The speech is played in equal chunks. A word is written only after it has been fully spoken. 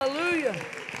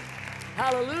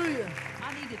Hallelujah.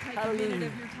 I need to take Hallelujah. a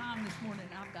minute of your time this morning,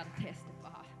 and I've got to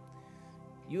testify.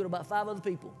 You and about 5 other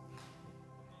people.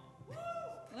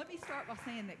 Let me start by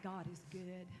saying that God is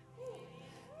good,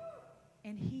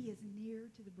 and He is near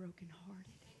to the brokenhearted.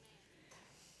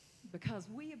 Because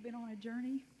we have been on a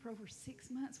journey for over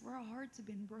 6 months where our hearts have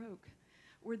been broke,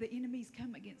 where the enemies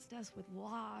come against us with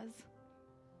lies.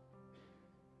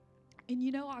 And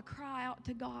you know, I cry out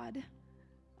to God.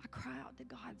 I cry out to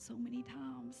God so many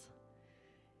times.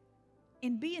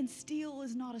 And being still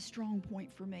is not a strong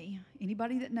point for me.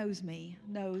 Anybody that knows me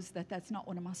knows that that's not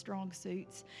one of my strong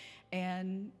suits.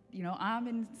 And, you know, I'm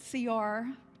in CR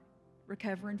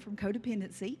recovering from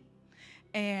codependency.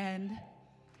 And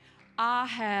I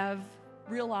have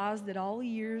realized that all the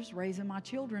years raising my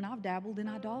children, I've dabbled in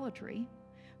idolatry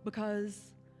because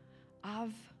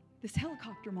I've this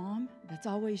helicopter mom that's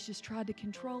always just tried to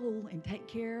control and take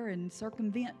care and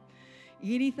circumvent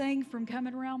anything from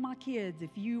coming around my kids.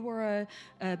 If you were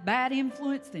a bad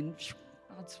influence, then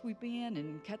I'd sweep in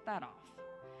and cut that off.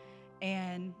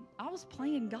 And I was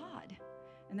playing God,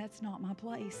 and that's not my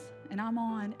place. And I'm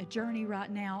on a journey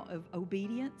right now of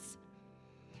obedience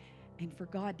and for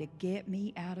God to get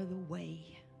me out of the way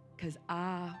because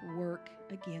I work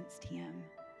against Him.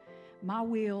 My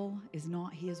will is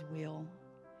not His will.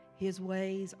 His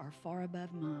ways are far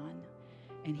above mine,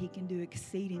 and He can do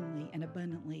exceedingly and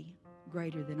abundantly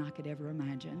greater than I could ever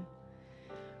imagine.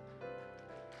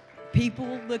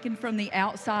 People looking from the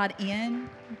outside in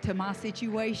to my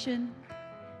situation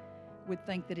would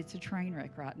think that it's a train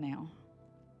wreck right now.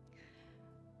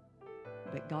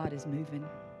 But God is moving.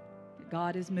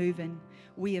 God is moving.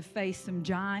 We have faced some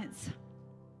giants,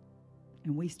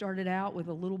 and we started out with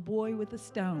a little boy with a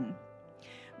stone.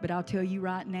 But I'll tell you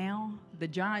right now, the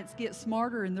giants get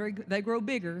smarter and they grow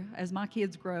bigger as my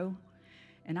kids grow,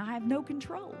 and I have no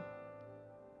control.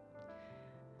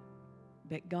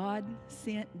 But God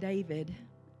sent David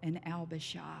and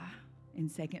Abishai in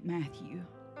 2 Matthew.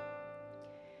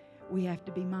 We have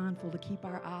to be mindful to keep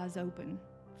our eyes open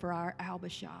for our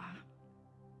Abishai.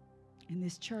 And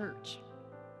this church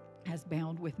has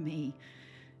bound with me.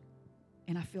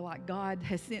 And I feel like God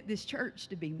has sent this church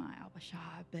to be my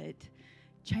Abishai, but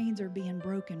chains are being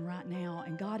broken right now,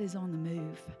 and God is on the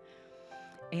move.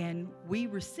 And we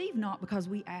receive not because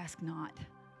we ask not.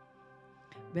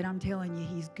 But I'm telling you,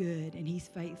 He's good and He's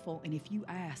faithful. And if you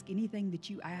ask anything that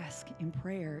you ask in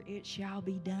prayer, it shall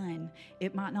be done.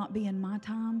 It might not be in my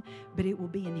time, but it will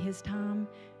be in His time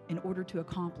in order to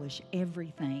accomplish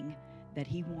everything that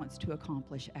He wants to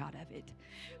accomplish out of it.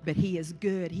 But He is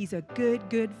good. He's a good,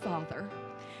 good Father.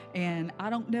 And I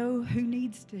don't know who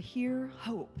needs to hear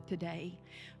hope today,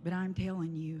 but I'm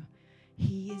telling you,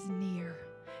 He is near.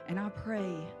 And I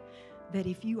pray that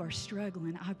if you are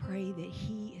struggling, I pray that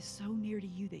He is so near to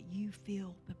you that you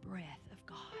feel the breath of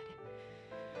God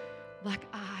like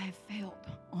I have felt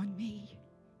on me.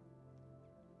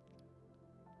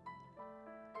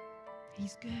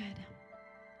 He's good.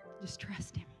 Just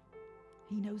trust Him.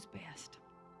 He knows best.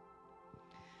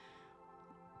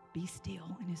 Be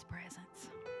still in His presence.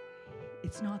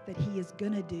 It's not that He is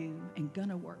going to do and going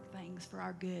to work things for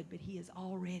our good, but He is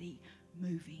already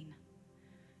moving.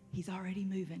 He's already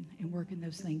moving and working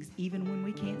those things, even when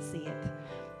we can't see it.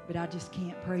 But I just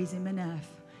can't praise Him enough.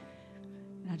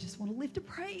 And I just want to lift a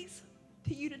praise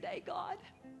to you today, God,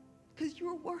 because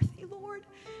you're worthy, Lord.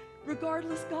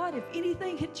 Regardless, God, if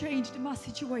anything had changed in my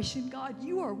situation, God,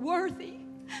 you are worthy.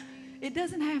 It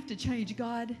doesn't have to change,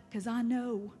 God, because I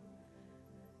know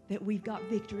that we've got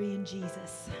victory in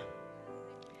Jesus.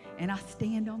 And I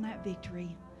stand on that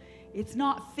victory. It's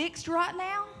not fixed right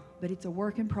now, but it's a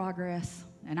work in progress,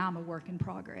 and I'm a work in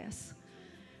progress.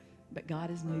 But God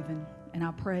is moving, and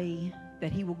I pray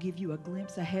that He will give you a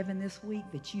glimpse of heaven this week,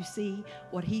 that you see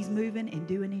what He's moving and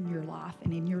doing in your life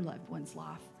and in your loved one's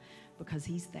life, because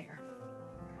He's there.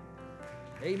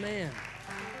 Amen.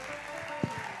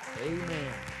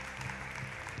 Amen.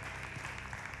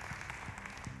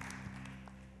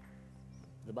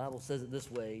 The Bible says it this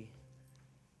way: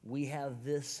 we have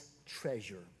this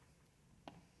treasure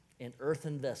in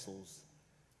earthen vessels,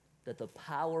 that the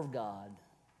power of God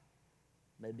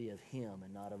may be of Him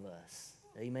and not of us.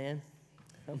 Amen?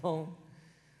 Come on.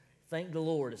 Thank the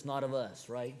Lord it's not of us,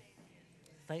 right?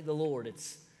 Thank the Lord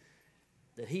it's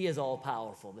that He is all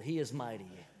powerful, that He is mighty.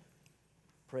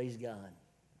 Praise God.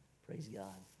 Praise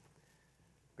God.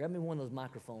 Grab me one of those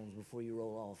microphones before you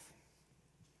roll off.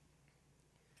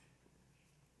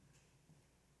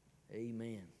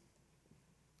 Amen.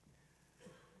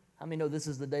 How many know this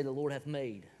is the day the Lord hath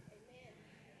made? Amen.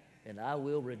 And I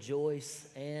will rejoice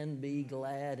and be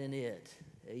glad in it.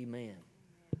 Amen.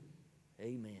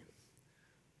 Amen.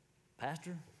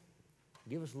 Pastor,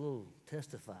 give us a little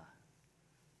testify.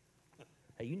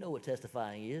 Hey, you know what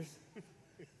testifying is.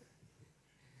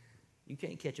 You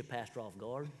can't catch a pastor off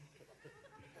guard.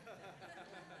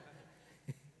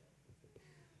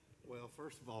 Well,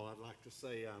 first of all, I'd like to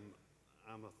say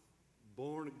I'm a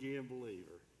born-again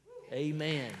believer.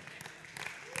 Amen.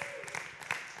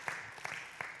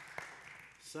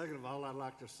 Second of all, I'd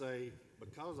like to say,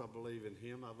 because I believe in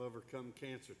him, I've overcome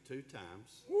cancer 2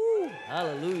 times. Woo!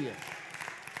 Hallelujah.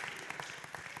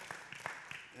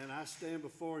 And I stand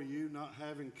before you not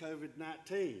having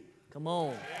COVID-19. Come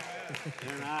on.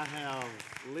 And I have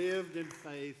lived in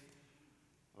faith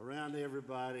around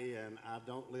everybody, and I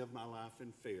don't live my life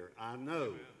in fear. I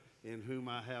know in whom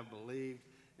I have believed,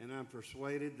 and I'm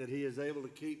persuaded that he is able to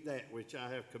keep that which I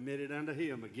have committed unto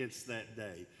him against that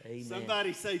day. Amen.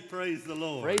 Somebody say, praise the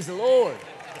Lord. Praise the Lord.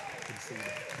 Good to see you.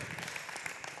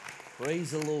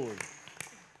 Praise the Lord.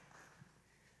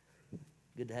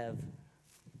 Good to have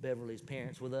Beverly's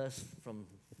parents with us from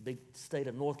the big state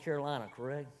of North Carolina,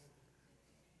 correct?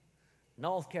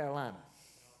 North Carolina.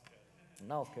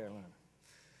 North Carolina.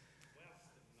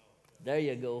 There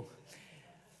you go.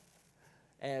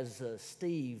 As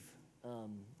Steve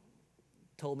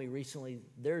told me recently,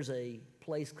 there's a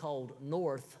place called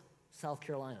North South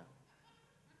Carolina.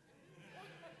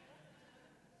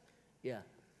 Yeah,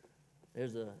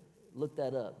 look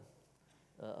that up,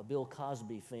 a Bill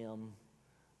Cosby film,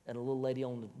 and a little lady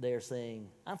on there saying,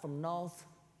 I'm from North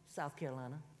South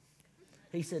Carolina.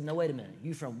 He said, no, wait a minute,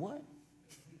 you from what?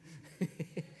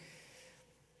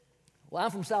 Well, I'm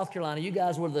from South Carolina. You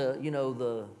guys were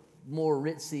the more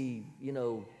ritzy,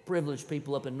 privileged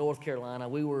people up in North Carolina.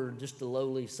 We were just the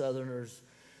lowly Southerners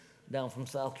down from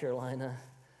South Carolina.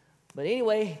 But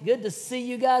anyway, good to see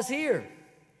you guys here.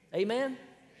 Amen?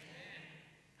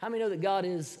 How many know that God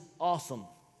is awesome?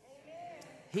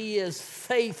 He is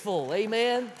faithful.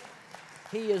 Amen?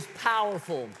 He is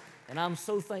powerful. And I'm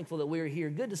so thankful that we're here.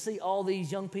 Good to see all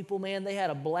these young people, man. They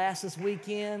had a blast this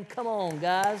weekend. Come on,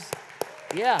 guys.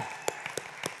 Yeah.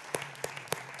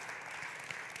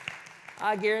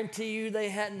 I guarantee you they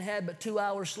hadn't had but 2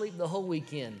 hours sleep the whole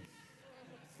weekend,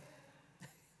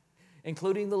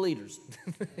 including the leaders.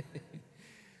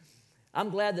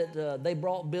 I'm glad that they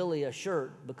brought Billy a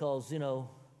shirt because,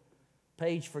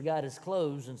 Paige forgot his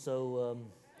clothes, and so...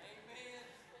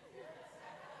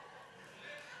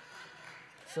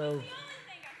 So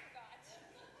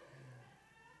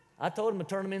I told him to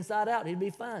turn him inside out. He'd be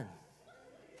fine.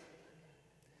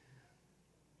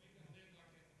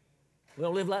 We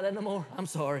don't live like that no more? I'm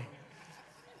sorry.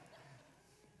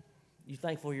 You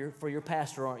thankful for your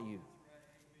pastor, aren't you?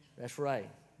 That's right.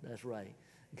 That's right.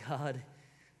 God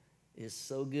is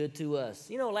so good to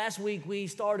us. Last week we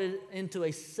started into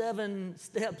a 7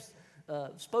 steps,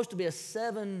 supposed to be a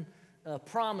 7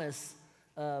 promise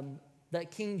that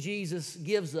King Jesus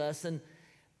gives us,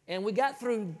 and we got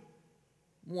through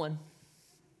 1.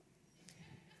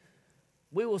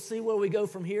 We will see where we go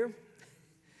from here,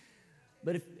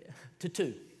 but to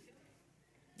 2.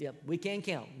 Yep, we can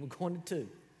count. We're going to 2.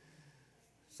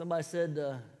 Somebody said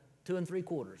 2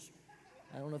 3/4.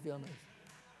 I don't know if y'all know.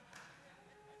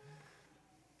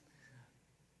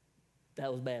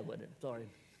 That was bad, wasn't it? Sorry.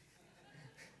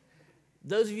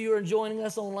 Those of you who are joining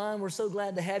us online, we're so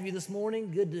glad to have you this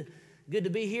morning. Good to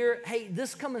be here. Hey,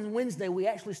 this coming Wednesday, we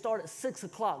actually start at 6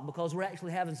 o'clock because we're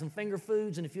actually having some finger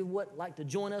foods. And if you would like to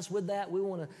join us with that, we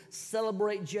want to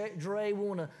celebrate Dre. We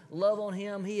want to love on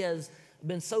him. He has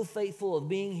been so faithful of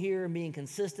being here and being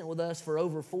consistent with us for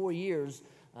over 4 years.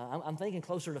 I'm thinking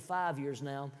closer to 5 years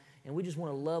now. And we just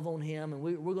want to love on him. And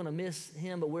we're going to miss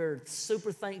him, but we're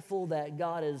super thankful that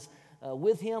God is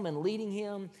with him and leading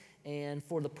him. And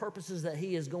for the purposes that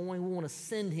he is going, we want to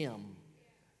send him.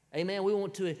 Amen. We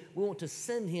want to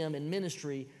send him in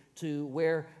ministry to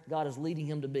where God is leading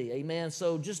him to be. Amen.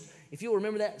 So just, if you'll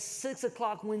remember that, 6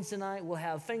 o'clock Wednesday night, we'll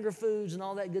have finger foods and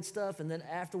all that good stuff. And then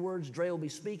afterwards, Dre will be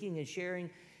speaking and sharing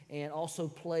and also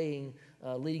playing,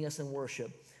 leading us in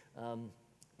worship.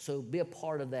 So be a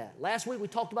part of that. Last week, we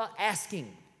talked about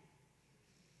asking.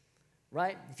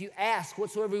 Right? If you ask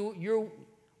whatsoever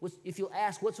if you'll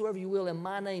ask whatsoever you will in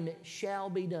my name, it shall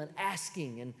be done.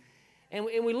 Asking. And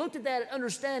we looked at that,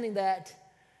 understanding that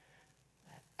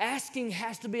asking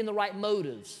has to be in the right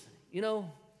motives.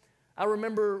 I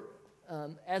remember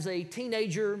as a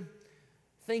teenager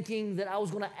thinking that I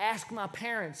was going to ask my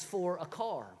parents for a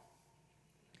car.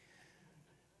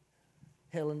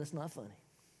 Helen, that's not funny.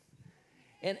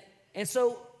 And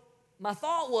so my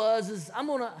thought was, I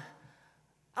want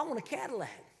a Cadillac.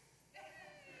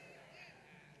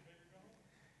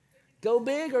 Go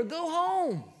big or go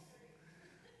home.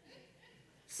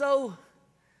 So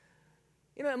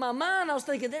You know, in my mind, I was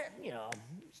thinking,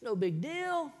 it's no big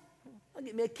deal. I'll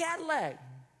get me a Cadillac.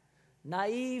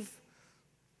 Naive,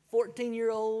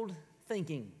 14-year-old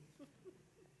thinking.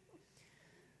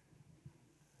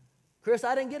 Chris,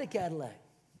 I didn't get a Cadillac.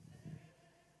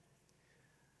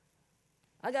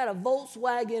 I got a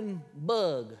Volkswagen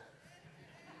Bug,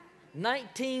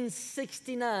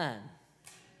 1969.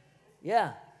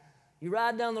 Yeah. You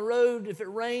ride down the road, if it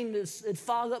rained, it'd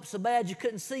fog up so bad you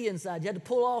couldn't see inside. You had to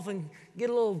pull off and get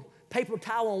a little paper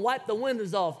towel and wipe the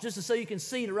windows off just so you can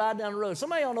see to ride down the road.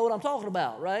 Some of y'all know what I'm talking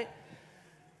about, right?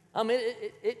 I mean,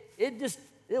 it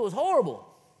was horrible.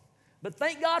 But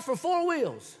thank God for four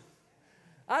wheels.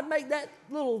 I'd make that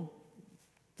little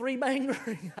three-banger,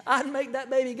 I'd make that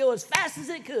baby go as fast as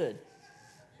it could.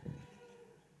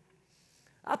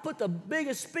 I put the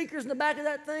biggest speakers in the back of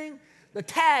that thing, the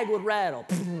tag would rattle.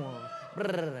 You know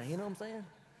what I'm saying?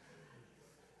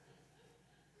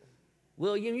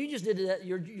 William, you just did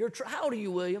that. How old are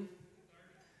you, William?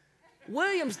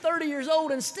 William's 30 years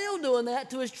old and still doing that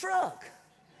to his truck.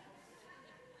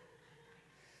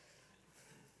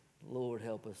 Lord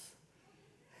help us.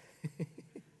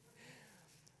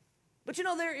 But you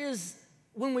know,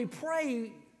 when we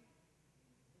pray,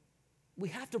 we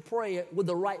have to pray with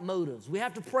the right motives. We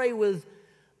have to pray with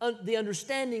the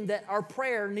understanding that our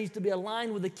prayer needs to be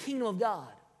aligned with the kingdom of God.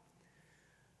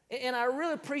 And I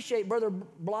really appreciate Brother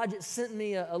Blodgett sent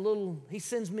me he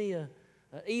sends me an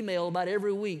email about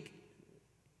every week,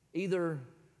 either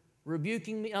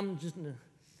rebuking me,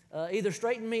 either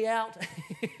straightening me out.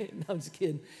 No, I'm just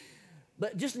kidding.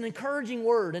 But just an encouraging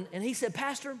word. And he said,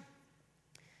 Pastor,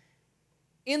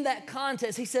 in that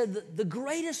context, he said, the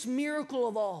greatest miracle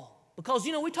of all, because,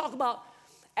 you know, we talk about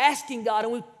asking God,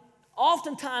 and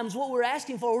oftentimes what we're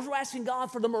asking for is we're asking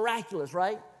God for the miraculous,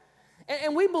 right?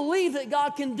 And we believe that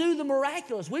God can do the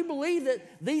miraculous. We believe that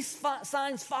these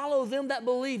signs follow them that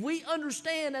believe. We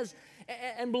understand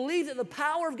and believe that the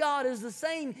power of God is the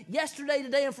same yesterday,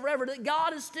 today, and forever, that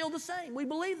God is still the same. We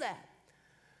believe that.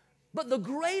 But the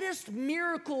greatest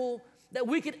miracle that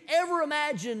we could ever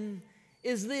imagine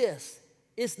is this.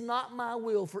 It's not my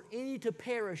will for any to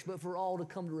perish, but for all to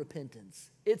come to repentance.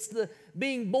 It's the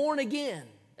being born again.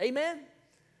 Amen?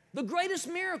 The greatest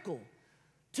miracle,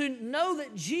 to know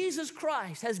that Jesus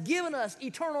Christ has given us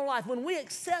eternal life. When we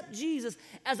accept Jesus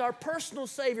as our personal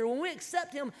Savior, when we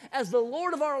accept Him as the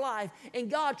Lord of our life,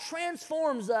 and God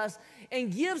transforms us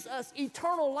and gives us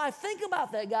eternal life. Think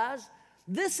about that, guys.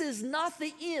 This is not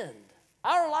the end.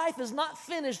 Our life is not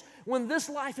finished when this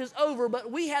life is over,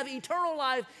 but we have eternal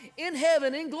life in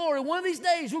heaven, in glory. One of these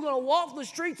days, we're going to walk the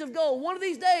streets of gold. One of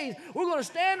these days, we're going to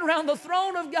stand around the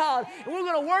throne of God, and we're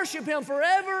going to worship Him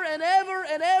forever and ever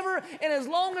and ever, and as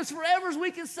long as forever as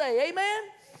we can say. Amen?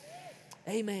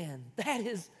 Amen. That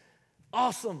is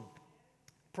awesome.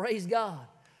 Praise God.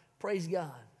 Praise God.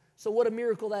 So what a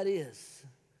miracle that is.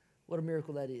 What a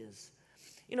miracle that is.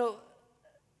 You know,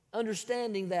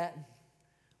 understanding that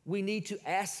we need to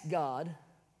ask God,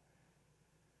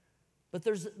 but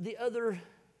there's the other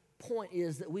point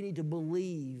is that we need to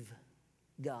believe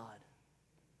God.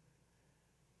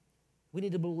 We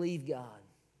need to believe God.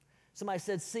 Somebody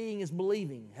said seeing is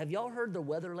believing. Have y'all heard the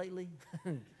weather lately?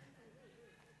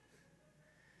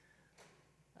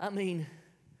 I mean,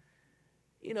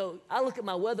 you know, I look at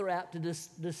my weather app to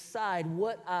decide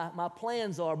what my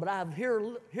plans are, but I've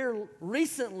here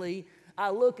recently I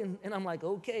look and I'm like,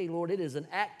 okay, Lord, it is an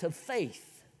act of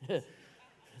faith.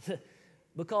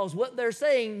 Because what they're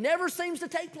saying never seems to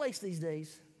take place these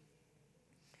days.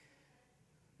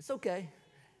 It's okay.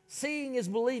 Seeing is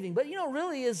believing. But you know,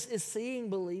 really, is seeing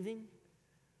believing?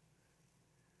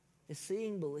 Is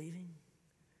seeing believing?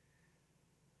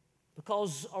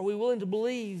 Because are we willing to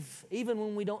believe even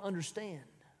when we don't understand?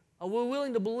 Are we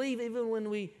willing to believe even when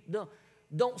we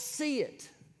don't see it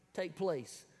take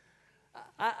place?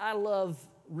 I love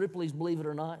Ripley's Believe It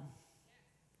or Not.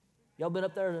 Y'all been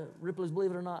up there to Ripley's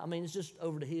Believe It or Not? I mean, it's just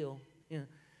over the hill. You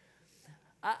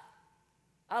know,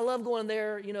 I love going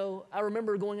there. You know, I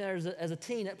remember going there as a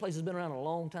teen. That place has been around a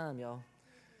long time, y'all.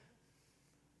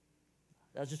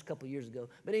 That was just a couple of years ago.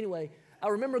 But anyway, I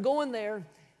remember going there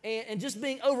and just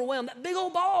being overwhelmed. That big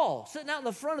old ball sitting out in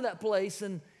the front of that place,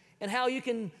 and how you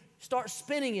can start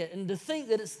spinning it, and to think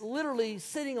that it's literally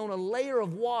sitting on a layer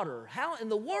of water. How in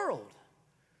the world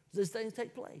does this thing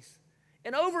take place?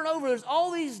 And over, there's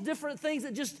all these different things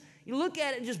that just, you look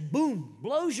at it and just boom,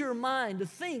 blows your mind to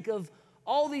think of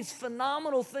all these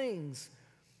phenomenal things.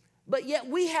 But yet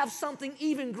we have something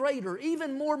even greater,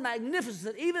 even more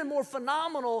magnificent, even more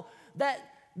phenomenal, that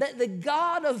the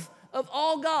God of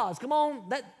all gods, come on,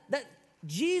 that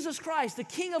Jesus Christ, the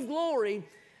King of glory,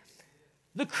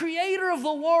 the creator of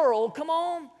the world, come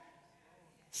on,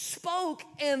 spoke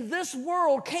and this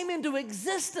world came into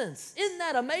existence. Isn't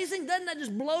that amazing? Doesn't that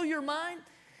just blow your mind?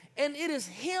 And it is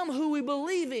him who we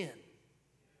believe in.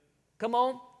 Come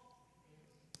on.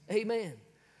 Amen.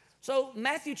 So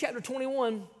Matthew chapter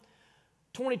 21,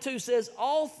 22 says,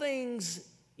 all things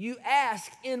you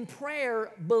ask in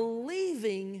prayer,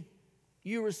 believing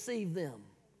you receive them.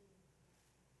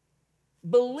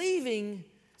 Believing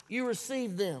you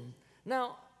receive them.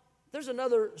 Now, there's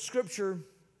another scripture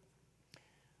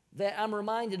that I'm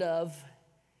reminded of,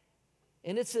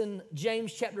 and it's in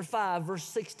James chapter 5, verse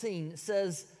 16. It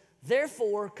says,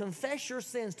 therefore, confess your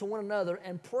sins to one another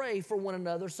and pray for one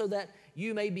another so that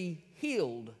you may be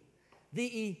healed.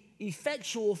 The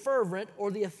effectual, fervent,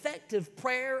 or the effective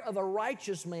prayer of a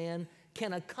righteous man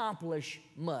can accomplish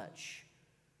much.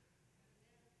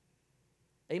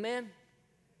 Amen?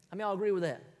 How many of y'all agree with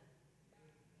that?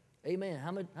 Amen.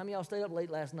 How many of y'all stayed up late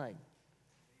last night?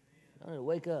 I need to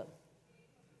wake up.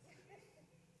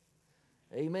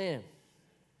 Amen.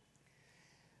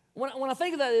 When I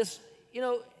think about this,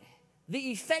 the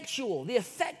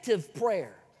effective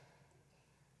prayer.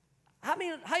 How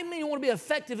many want to be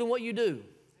effective in what you do?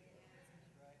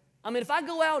 I mean, if I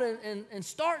go out and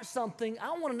start something,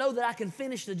 I want to know that I can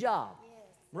finish the job,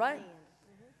 right?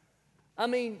 I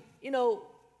mean,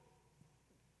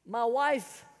 my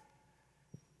wife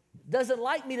doesn't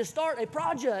like me to start a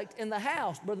project in the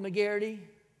house, Brother McGarity,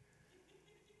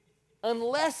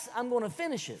 unless I'm going to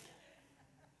finish it,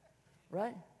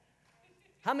 right?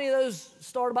 How many of those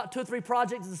start about 2 or 3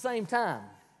 projects at the same time?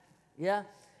 Yeah?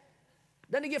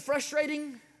 Doesn't it get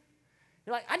frustrating?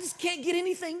 You're like, I just can't get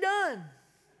anything done.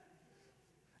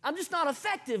 I'm just not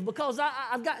effective because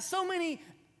I've got so many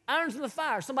irons in the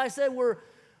fire. Somebody said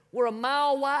we're a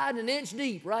mile wide and an inch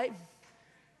deep, right?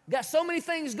 Got so many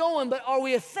things going, but are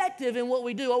we effective in what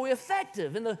we do? Are we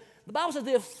effective? And the Bible says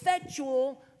the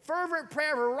effectual, fervent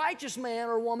prayer of a righteous man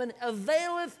or woman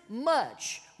availeth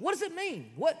much. What does it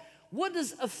mean? What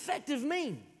does effective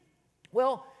mean?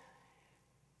 Well,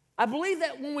 I believe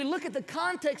that when we look at the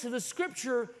context of the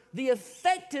scripture, the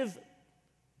effective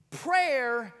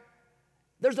prayer,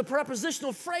 there's a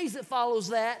prepositional phrase that follows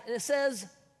that, and it says,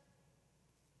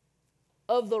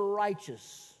 of the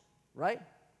righteous, right?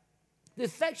 The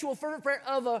effectual, fervent prayer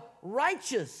of a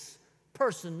righteous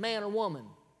person, man or woman,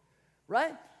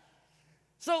 right?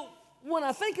 So when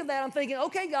I think of that, I'm thinking,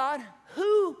 okay, God,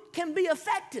 who can be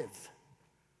effective?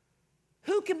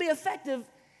 Who can be effective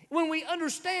when we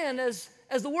understand, as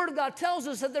the Word of God tells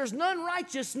us, that there's none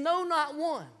righteous, no, not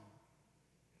one?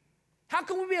 How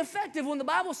can we be effective when the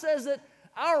Bible says that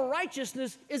our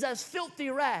righteousness is as filthy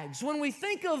rags? When we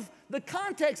think of the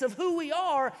context of who we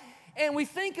are and we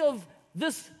think of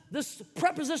this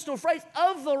prepositional phrase,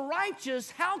 of the righteous,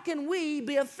 how can we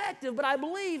be effective? But I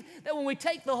believe that when we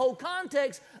take the whole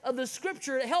context of the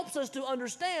scripture, it helps us to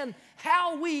understand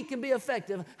how we can be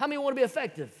effective. How many want to be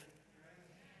effective?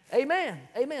 Amen.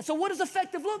 Amen. So what does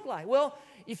effective look like? Well,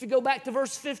 if you go back to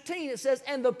verse 15, it says,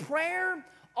 and the prayer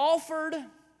offered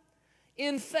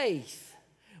in faith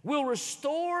will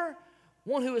restore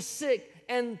one who is sick,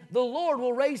 and the Lord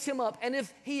will raise him up. And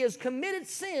if he has committed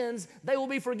sins, they will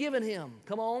be forgiven him.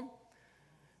 Come on.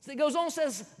 So it goes on and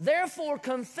says, therefore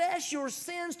confess your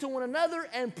sins to one another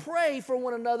and pray for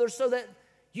one another so that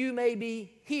you may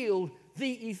be healed.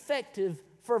 The effective,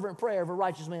 fervent prayer of a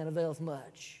righteous man availeth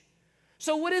much.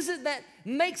 So what is it that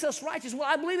makes us righteous? Well,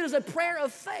 I believe it is a prayer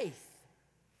of faith,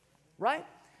 right?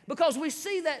 Because we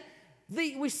see that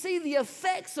we see the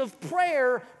effects of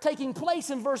prayer taking place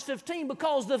in verse 15,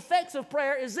 because the effects of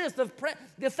prayer is this. The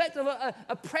effect of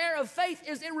a prayer of faith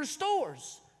is it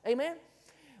restores. Amen?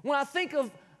 When I think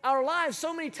of our lives,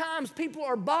 so many times people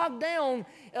are bogged down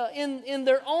in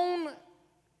their own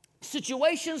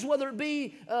situations, whether it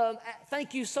be,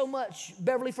 thank you so much,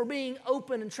 Beverly, for being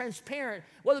open and transparent,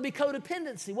 whether it be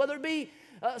codependency, whether it be,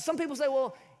 some people say,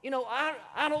 well,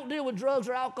 I don't deal with drugs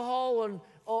or alcohol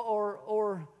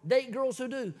or date girls who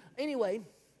do. Anyway,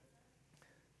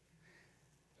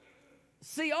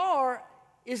 CR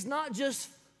is not just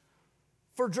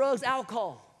for drugs,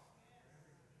 alcohol.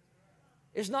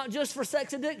 It's not just for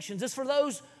sex addictions. It's for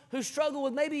those who struggle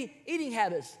with maybe eating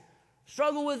habits,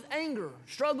 struggle with anger,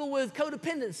 struggle with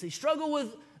codependency, struggle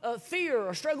with fear,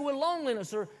 or struggle with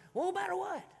loneliness, or no matter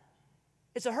what.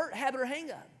 It's a hurt, habit, or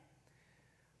hang-up.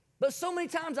 But so many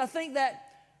times I think that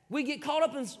we get caught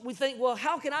up and we think, well,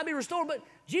 how can I be restored? But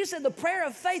Jesus said the prayer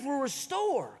of faith will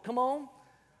restore. Come on.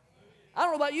 I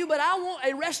don't know about you, but I want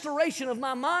a restoration of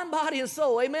my mind, body, and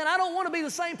soul. Amen. I don't want to be the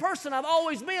same person I've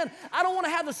always been. I don't want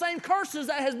to have the same curses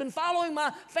that has been following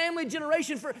my family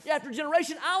generation after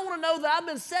generation. I want to know that I've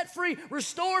been set free,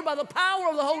 restored by the power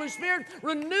of the Holy Spirit,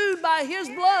 renewed by His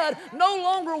blood, no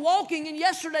longer walking in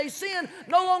yesterday's sin,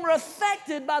 no longer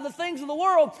affected by the things of the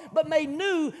world, but made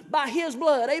new by His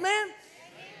blood. Amen? Amen.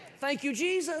 Thank you,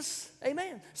 Jesus.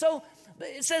 Amen. So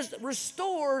it says,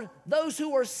 restored those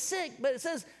who are sick, but it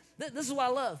says, this is what I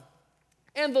love.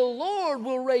 And the Lord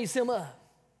will raise him up.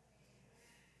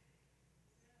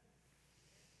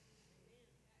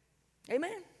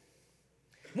 Amen.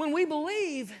 When we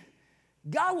believe,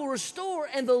 God will restore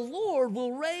and the Lord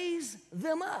will raise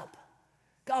them up.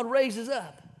 God raises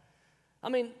up. I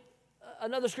mean,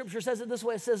 another scripture says it this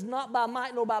way. It says, not by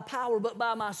might nor by power, but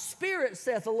by my spirit,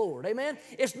 saith the Lord. Amen.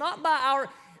 It's not by our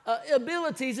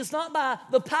abilities. It's not by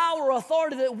the power or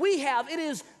authority that we have. It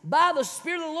is by the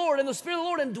Spirit of the Lord, and the Spirit of the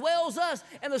Lord indwells us,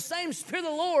 and the same Spirit of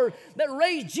the Lord that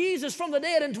raised Jesus from the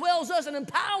dead indwells us and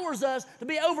empowers us to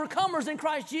be overcomers in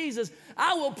Christ Jesus.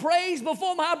 I will praise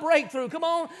before my breakthrough. Come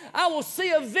on. I will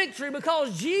see a victory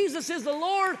because Jesus is the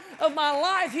Lord of my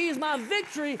life. He is my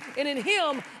victory, and in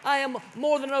Him I am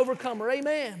more than an overcomer.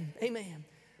 Amen. Amen.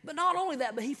 But not only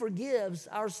that, but He forgives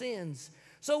our sins.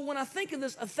 So when I think of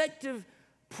this effective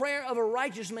prayer of a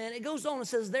righteous man, it goes on and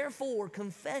says, therefore,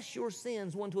 confess your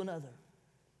sins one to another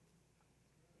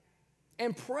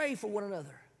and pray for one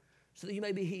another so that you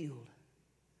may be healed.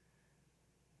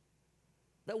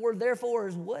 That word therefore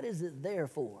is, what is it there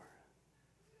for?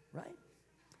 Right?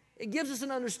 It gives us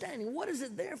an understanding. What is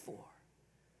it there for?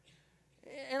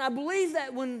 And I believe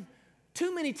that when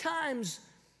too many times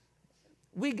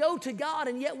we go to God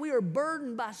and yet we are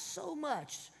burdened by so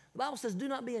much. The Bible says, do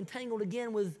not be entangled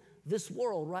again with this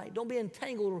world, right? Don't be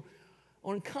entangled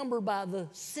or encumbered by the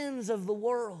sins of the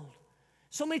world.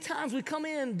 So many times we come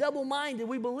in double-minded.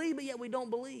 We believe, but yet we don't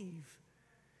believe.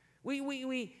 We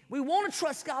want to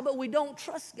trust God, but we don't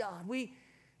trust God.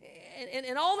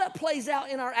 And all that plays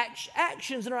out in our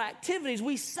actions and our activities.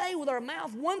 We say with our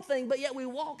mouth one thing, but yet we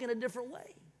walk in a different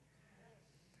way.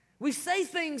 We say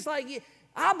things like,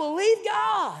 I believe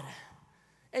God,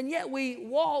 and yet we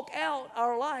walk out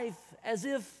our life as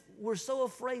if we're so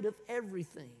afraid of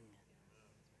everything.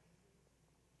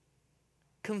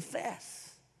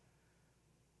 Confess.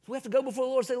 So we have to go before the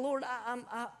Lord and say, Lord,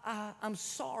 I'm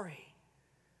sorry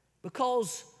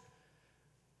because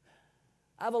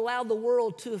I've allowed the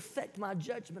world to affect my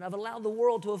judgment. I've allowed the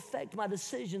world to affect my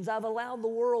decisions. I've allowed the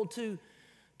world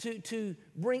to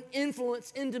bring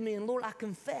influence into me. And Lord, I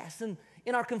confess. And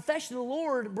in our confession, the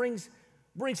Lord brings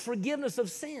forgiveness of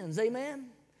sins. Amen?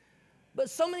 But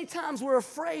so many times we're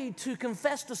afraid to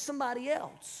confess to somebody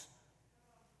else.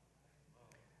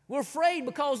 We're afraid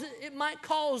because it might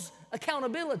cause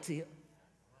accountability.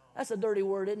 That's a dirty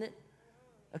word, isn't it?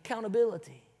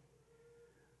 Accountability.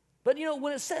 But you know,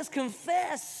 when it says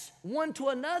confess one to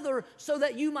another so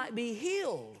that you might be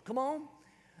healed, come on.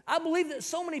 I believe that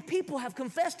so many people have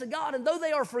confessed to God, and though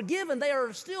they are forgiven, they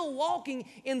are still walking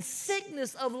in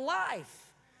sickness of life.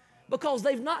 Because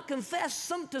they've not confessed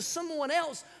to someone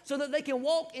else so that they can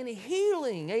walk in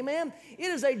healing. Amen? It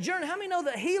is a journey. How many know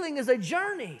that healing is a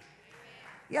journey?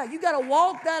 Yeah, you got to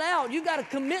walk that out. You got to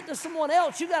commit to someone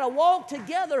else. You got to walk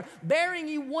together, bearing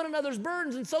you one another's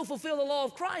burdens, and so fulfill the law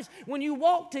of Christ. When you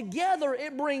walk together,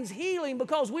 it brings healing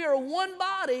because we are one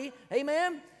body.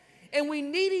 Amen? And we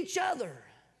need each other.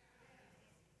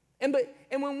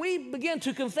 And when we begin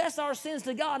to confess our sins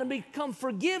to God and become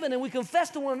forgiven and we confess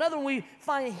to one another and we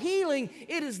find healing,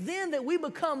 it is then that we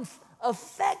become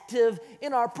effective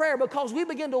in our prayer because we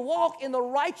begin to walk in the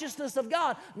righteousness of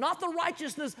God, not the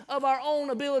righteousness of our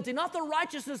own ability, not the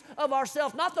righteousness of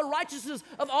ourselves, not the righteousness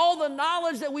of all the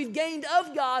knowledge that we've gained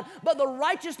of God, but the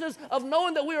righteousness of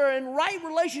knowing that we are in right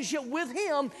relationship with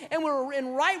Him and we're in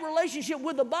right relationship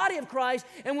with the body of Christ.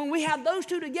 And when we have those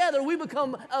two together, we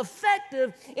become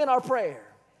effective in our prayer.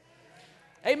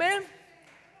 Amen?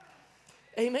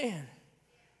 Amen.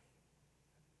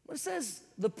 It says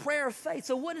the prayer of faith.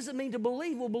 So what does it mean to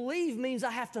believe? Well, believe means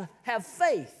I have to have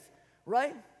faith,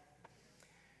 right?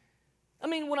 I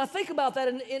mean, when I think about that,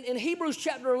 in Hebrews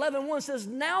chapter 11:1 it says,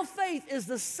 now faith is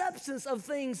the substance of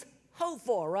things hoped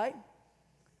for, right?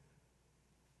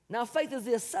 Now faith is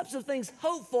the substance of things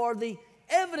hoped for, the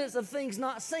evidence of things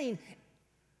not seen.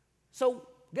 So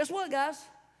guess what, guys?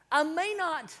 I may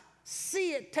not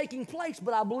see it taking place,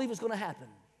 but I believe it's going to happen.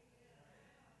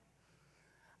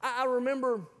 I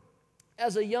remember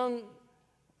as a young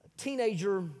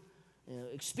teenager,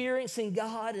 experiencing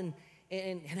God and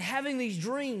having these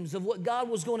dreams of what God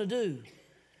was going to do.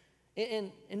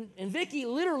 And Vicki,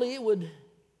 literally,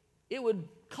 it it would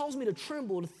cause me to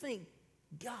tremble to think,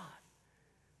 God,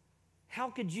 how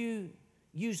could you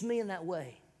use me in that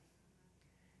way?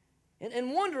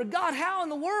 And wonder, God, how in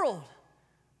the world?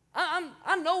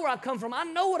 I know where I come from. I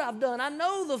know what I've done. I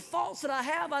know the faults that I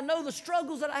have. I know the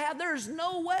struggles that I have. There's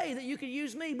no way that you could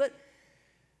use me. But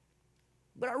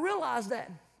I realized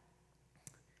that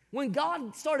when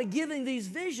God started giving these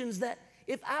visions, that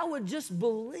if I would just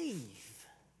believe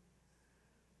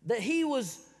that He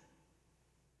was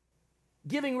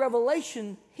giving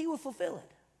revelation, He would fulfill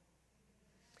it.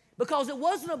 Because it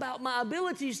wasn't about my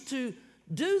abilities to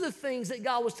do the things that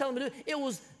God was telling me to do. It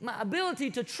was my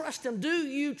ability to trust Him. Do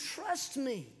you trust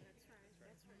me?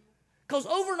 Because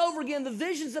over and over again, the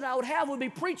visions that I would have would be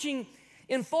preaching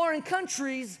in foreign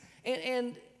countries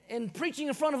and preaching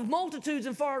in front of multitudes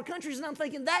in foreign countries. And I'm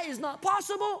thinking, that is not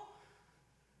possible,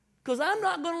 because I'm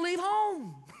not going to leave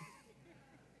home.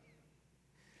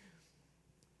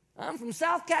 I'm from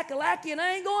South Kakalaki and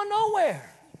I ain't going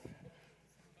nowhere.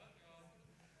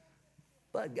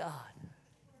 But God.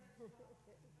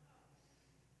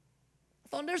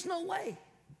 I thought, there's no way.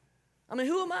 I mean,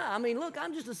 who am I? I mean, look,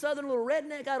 I'm just a southern little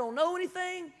redneck. I don't know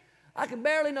anything. I can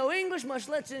barely know English, much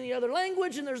less any other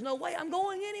language, and there's no way I'm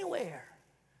going anywhere.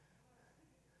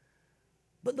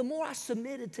 But the more I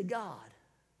submitted to God,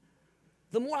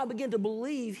 the more I began to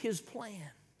believe His plan,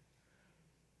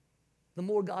 the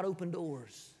more God opened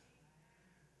doors.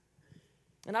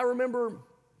 And I remember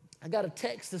I got a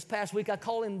text this past week. I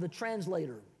call him the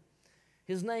translator.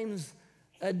 His name's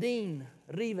Adin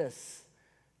Rivas.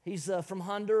 He's from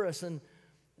Honduras, and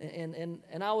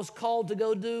I was called to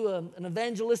go do an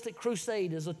evangelistic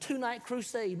crusade. It was a 2-night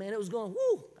crusade, man. It was going,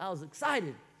 whoo, I was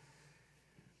excited.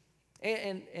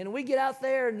 And we get out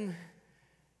there,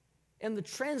 and the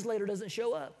translator doesn't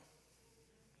show up.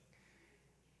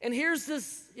 And here's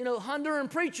this,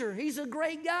 Honduran preacher. He's a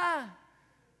great guy.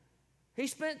 He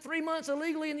spent 3 months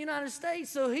illegally in the United States,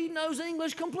 so he knows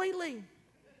English completely.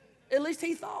 At least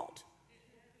he thought.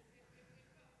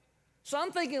 So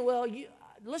I'm thinking, well,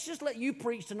 let's just let you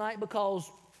preach tonight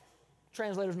because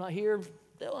translator's not here.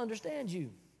 They'll understand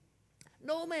you.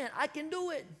 No, man, I can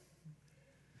do it.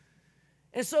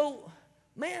 And so,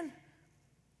 man,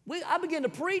 I began to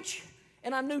preach,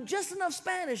 and I knew just enough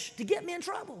Spanish to get me in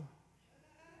trouble.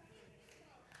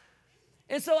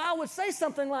 And so I would say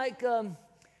something like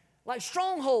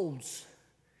strongholds.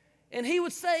 And he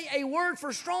would say a word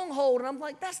for stronghold, and I'm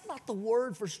like, that's not the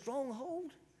word for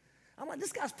stronghold. I'm like,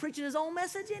 this guy's preaching his own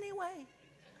message anyway.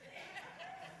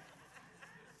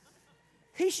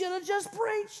 He should have just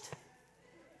preached.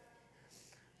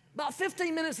 About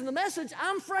 15 minutes in the message,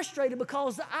 I'm frustrated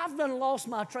because I've done lost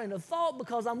my train of thought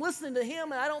because I'm listening to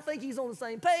him and I don't think he's on the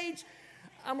same page.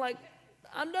 I'm like,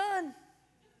 I'm done.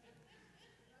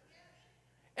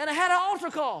 And I had an altar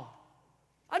call.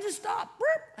 I just stopped.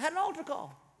 I had an altar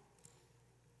call.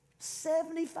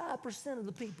 75% of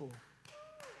the people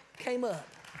came up.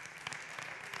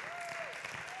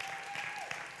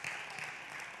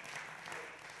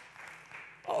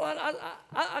 Oh,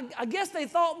 I guess they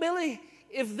thought, Billy,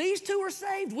 if these two are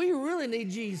saved, we really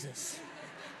need Jesus.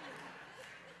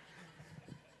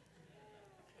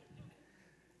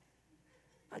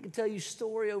 I can tell you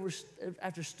story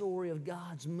after story of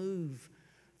God's move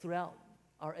throughout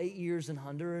our 8 years in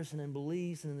Honduras and in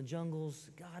Belize and in the jungles.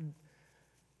 God,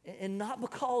 and not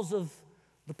because of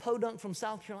the podunk from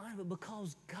South Carolina, but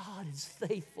because God is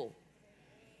faithful.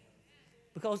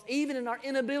 Because even in our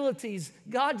inabilities,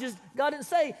 God didn't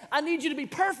say, I need you to be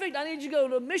perfect. I need you to go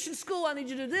to mission school. I need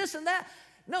you to do this and that.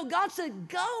 No, God said,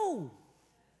 go.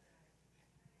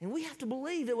 And we have to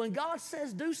believe that when God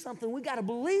says do something, we got to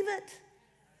believe it.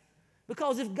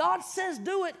 Because if God says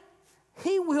do it,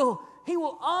 He will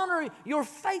honor your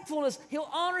faithfulness. He'll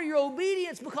honor your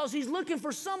obedience because He's looking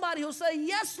for somebody who'll say,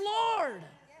 yes, Lord.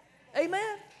 Yes.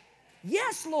 Amen.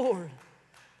 Yes, Lord.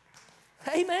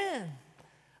 Amen.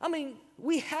 I mean,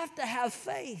 we have to have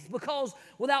faith because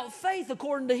without faith,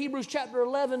 according to Hebrews chapter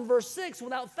 11, verse 6,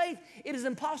 without faith, it is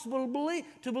impossible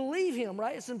to believe Him,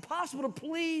 right? It's impossible to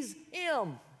please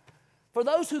Him. For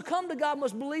those who come to God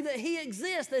must believe that He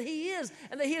exists, that He is,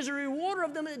 and that He is a rewarder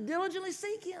of them that diligently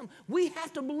seek Him. We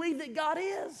have to believe that God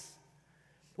is.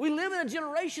 We live in a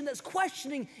generation that's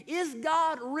questioning, is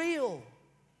God real?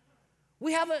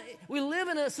 We live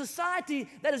in a society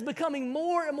that is becoming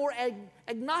more and more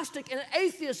agnostic and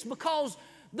atheist because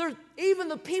even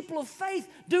the people of faith,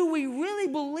 do we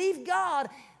really believe God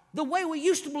the way we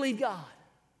used to believe God?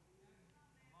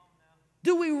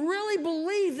 Do we really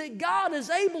believe that God is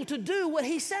able to do what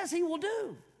He says He will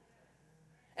do?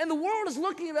 And the world is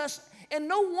looking at us And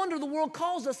no wonder the world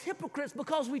calls us hypocrites,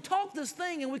 because we talk this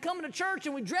thing and we come into church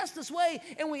and we dress this way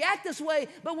and we act this way.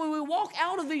 But when we walk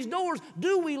out of these doors,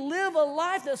 do we live a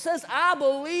life that says, I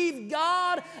believe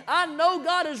God, I know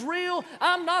God is real,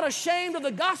 I'm not ashamed of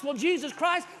the gospel of Jesus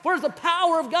Christ, for it's the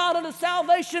power of God unto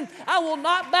salvation. I will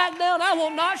not back down, I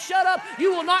will not shut up.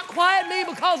 You will not quiet me,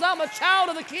 because I'm a child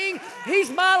of the King.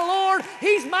 He's my Lord,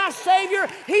 He's my Savior,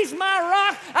 He's my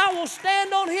rock. I will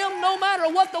stand on Him no matter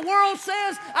what the world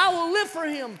says. I will live for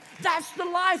Him. That's the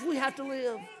life we have to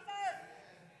live.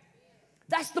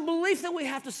 That's the belief that we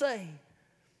have to say.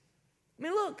 I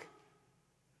mean, look,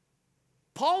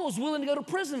 Paul was willing to go to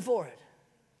prison for it.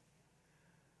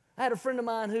 I had a friend of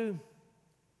mine who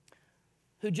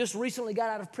just recently got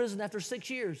out of prison after 6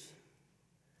 years.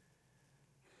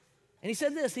 And he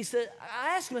said this,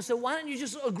 I asked him, I said, why didn't you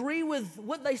just agree with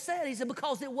what they said? He said,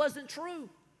 because it wasn't true.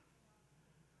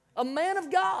 A man of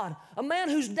God, a man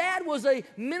whose dad was a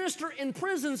minister in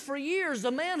prisons for years, a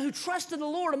man who trusted the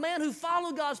Lord, a man who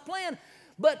followed God's plan,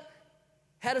 but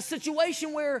had a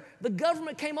situation where the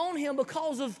government came on him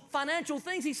because of financial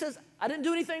things. He says, I didn't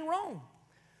do anything wrong.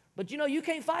 But you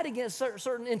can't fight against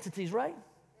certain entities, right? And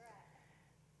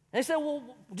they said, well,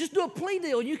 just do a plea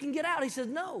deal and you can get out. He says,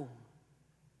 no.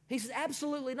 He says,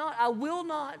 absolutely not. I will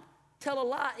not tell a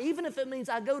lie, even if it means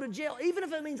I go to jail, even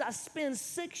if it means I spend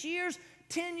 6 years,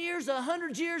 10 years,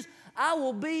 100 years, I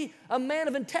will be a man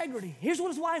of integrity. Here's what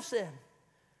his wife said.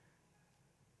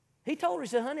 He told her, he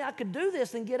said, honey, I could do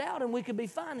this and get out and we could be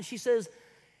fine. And she says,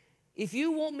 if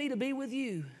you want me to be with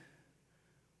you,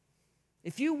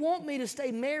 if you want me to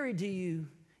stay married to you,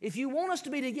 if you want us to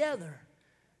be together,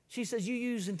 she says, you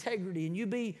use integrity and you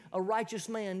be a righteous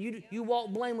man. You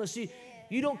walk blameless.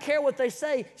 You don't care what they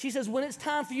say. She says, when it's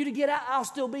time for you to get out, I'll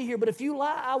still be here. But if you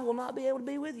lie, I will not be able to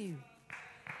be with you.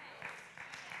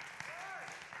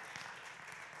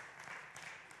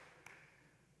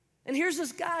 And here's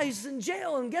this guy, he's in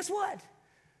jail, and guess what?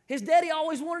 His daddy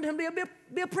always wanted him to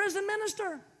be a prison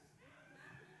minister.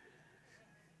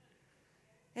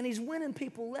 And he's winning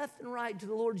people left and right to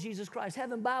the Lord Jesus Christ,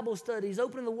 having Bible studies,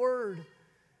 opening the Word.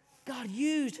 God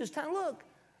used his time. Look,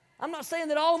 I'm not saying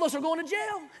that all of us are going to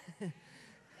jail.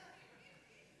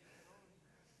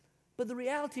 But the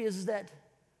reality is that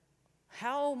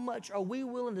how much are we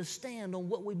willing to stand on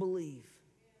what we believe?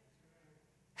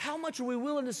 How much are we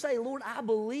willing to say, Lord, I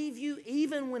believe you,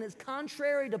 even when it's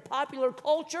contrary to popular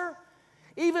culture,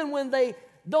 even when they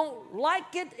don't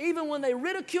like it, even when they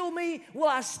ridicule me, will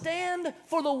I stand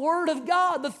for the Word of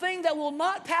God, the thing that will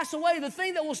not pass away, the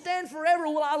thing that will stand forever?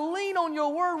 Will I lean on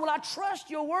your Word? Will I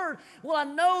trust your Word? Will I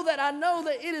know that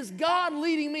it is God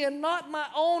leading me and not my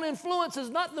own influences,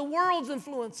 not the world's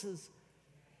influences?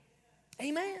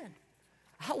 Amen.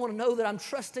 I want to know that I'm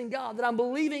trusting God, that I'm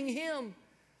believing Him.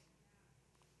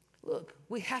 Look,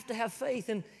 we have to have faith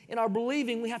in our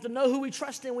believing. We have to know who we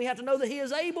trust in. We have to know that He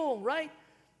is able, right?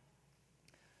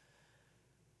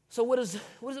 So what does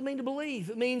it mean to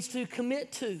believe? It means to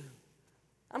commit to.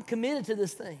 I'm committed to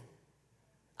this thing.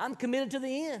 I'm committed to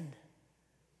the end.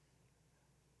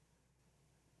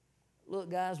 Look,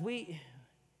 guys,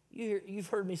 you've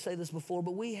heard me say this before,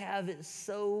 but we have it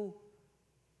so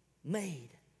made.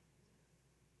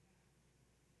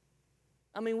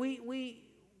 I mean,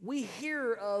 we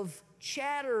hear of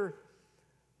chatter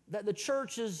that the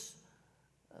church is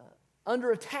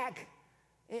under attack,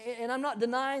 and I'm not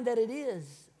denying that it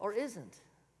is or isn't.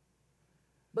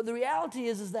 But the reality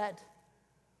is that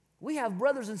we have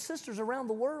brothers and sisters around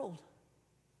the world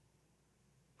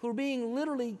who are being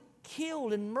literally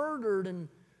killed and murdered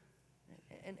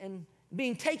and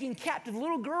being taken captive.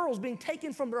 Little girls being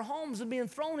taken from their homes and being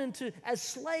thrown as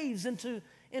slaves into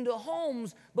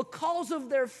homes because of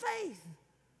their faith.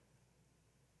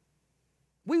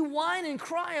 We whine and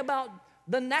cry about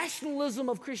the nationalism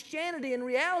of Christianity, and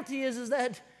reality is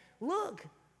that, look,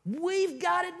 we've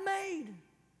got it made.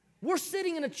 We're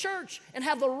sitting in a church and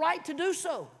have the right to do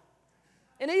so.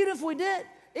 And even if we did,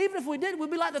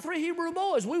 we'd be like the 3 Hebrew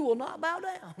boys. We will not bow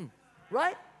down,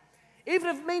 right? Even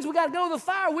if it means we got to go to the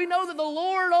fire, we know that the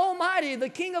Lord Almighty, the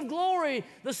King of glory,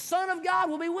 the Son of God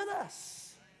will be with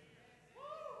us.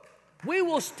 We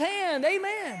will stand,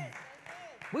 amen.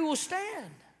 We will stand.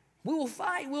 We will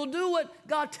fight. We'll do what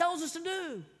God tells us to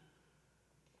do.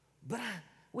 But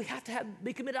we have to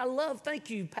be committed. Thank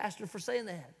you, Pastor, for saying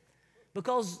that.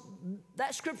 Because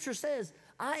that scripture says,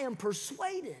 I am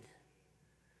persuaded.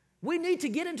 We need to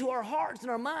get into our hearts and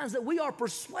our minds that we are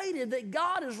persuaded that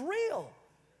God is real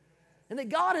and that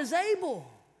God is able.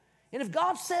 And if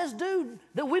God says do,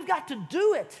 then we've got to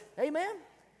do it. Amen?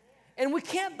 And we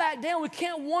can't back down. We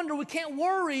can't wonder. We can't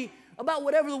worry about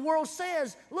whatever the world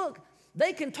says. Look,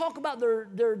 they can talk about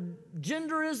their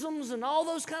genderisms and all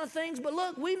those kind of things, but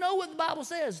look, we know what the Bible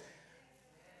says.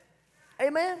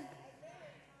 Amen?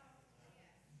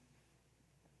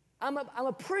 I'm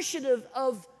appreciative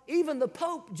of even the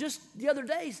Pope just the other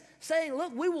day saying,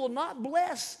 look, we will not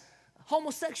bless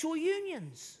homosexual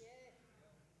unions.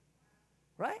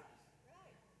 Right?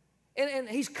 And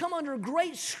he's come under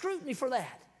great scrutiny for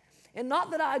that. And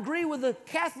not that I agree with the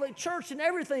Catholic Church and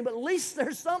everything, but at least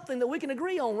there's something that we can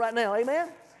agree on right now. Amen?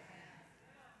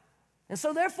 And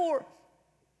so therefore,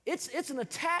 it's an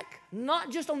attack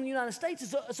not just on the United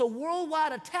States. It's a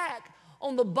worldwide attack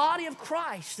on the body of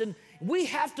Christ. And we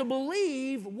have to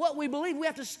believe what we believe. We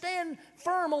have to stand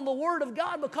firm on the Word of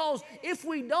God, because if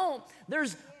we don't,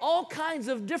 there's all kinds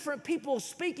of different people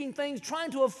speaking things,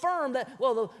 trying to affirm that,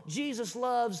 well, Jesus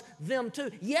loves them too.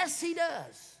 Yes, He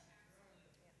does.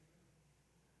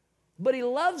 But He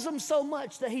loves them so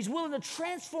much that He's willing to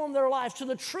transform their lives to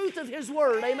the truth of His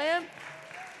Word. Amen?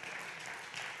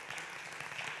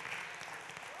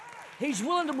 He's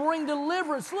willing to bring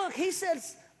deliverance. Look, He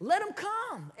says, let them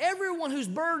come. Everyone who's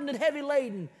burdened and heavy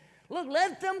laden. Look,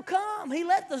 let them come. He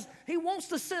wants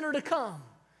the sinner to come.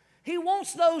 He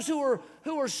wants those who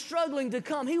are struggling to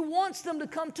come. He wants them to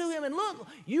come to Him. And look,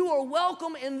 you are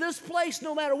welcome in this place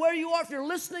no matter where you are. If you're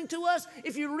listening to us,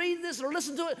 if you read this or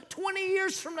listen to it 20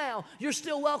 years from now, you're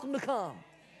still welcome to come.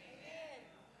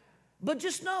 But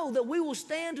just know that we will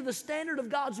stand to the standard of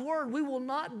God's Word. We will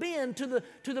not bend to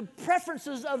the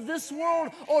preferences of this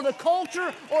world or the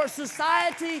culture or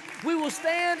society. We will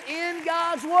stand in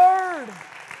God's Word.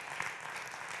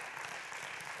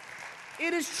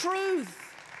 It is truth.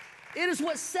 It is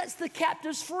what sets the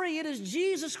captives free. It is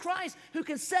Jesus Christ who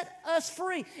can set us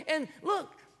free. And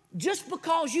look, just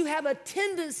because you have a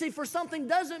tendency for something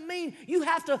doesn't mean you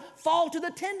have to fall to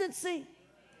the tendency.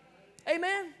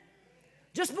 Amen?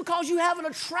 Just because you have an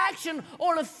attraction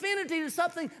or an affinity to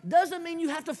something doesn't mean you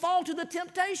have to fall to the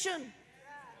temptation.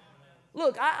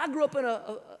 Look, I grew up in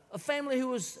a family who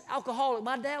was alcoholic.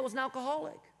 My dad was an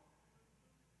alcoholic.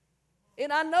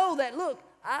 And I know that, look,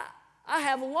 I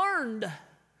have learned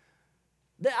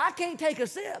that I can't take a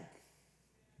sip.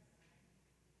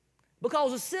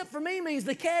 Because a sip for me means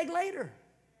the keg later.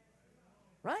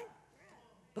 Right?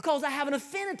 Because I have an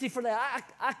affinity for that.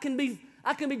 I can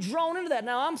be drawn into that.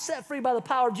 Now, I'm set free by the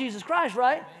power of Jesus Christ,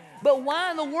 right? But why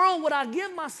in the world would I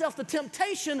give myself the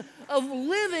temptation of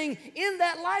living in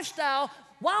that lifestyle?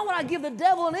 Why would I give the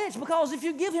devil an inch? Because if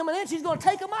you give him an inch, he's going to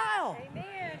take a mile. Amen.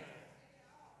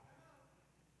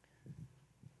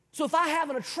 So if I have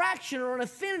an attraction or an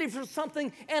affinity for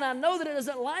something and I know that it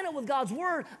doesn't line up with God's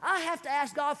Word, I have to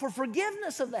ask God for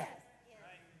forgiveness of that.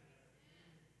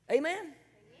 Amen?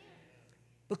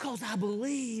 Because I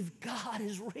believe God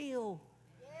is real.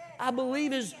 I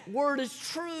believe His Word is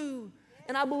true.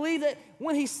 And I believe that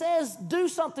when He says do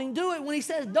something, do it. When He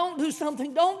says don't do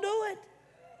something, don't do it.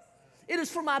 It is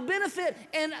for my benefit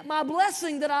and my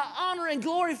blessing that I honor and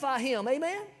glorify Him.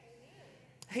 Amen?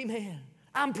 Amen.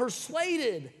 I'm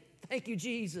persuaded. Thank you,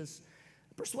 Jesus.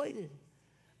 I'm persuaded.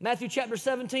 Matthew chapter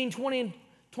 17, 20 and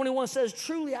 21 says,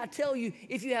 truly I tell you,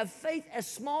 if you have faith as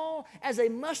small as a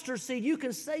mustard seed, you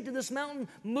can say to this mountain,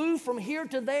 move from here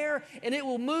to there, and it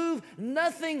will move.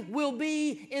 Nothing will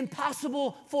be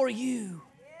impossible for you.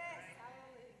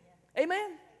 Yes,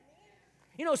 amen?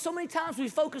 You know, so many times we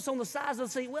focus on the size of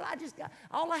the seed. Well,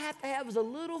 all I have to have is a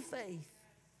little faith.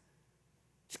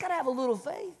 Just got to have a little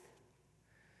faith.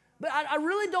 But I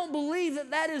really don't believe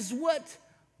that is what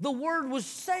the Word was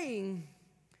saying,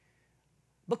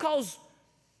 because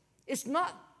it's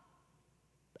not,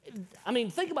 I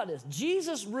mean, think about this.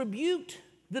 Jesus rebuked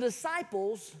the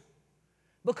disciples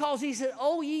because He said,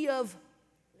 oh, ye of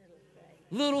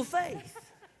little faith.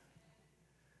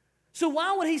 So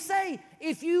why would He say,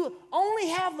 if you only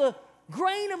have the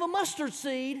grain of a mustard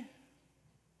seed,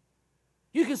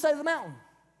 you can say to the mountain?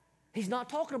 He's not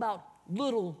talking about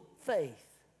little faith.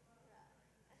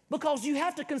 Because you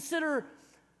have to consider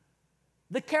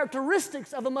the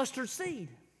characteristics of a mustard seed.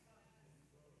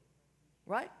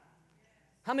 Right?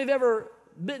 How many have ever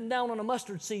bitten down on a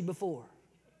mustard seed before?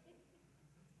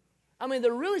 I mean,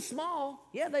 they're really small.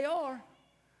 Yeah, they are.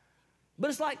 But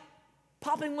it's like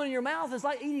popping one in your mouth. It's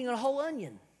like eating a whole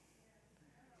onion.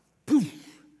 Poof.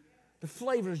 The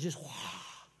flavor is just, wow.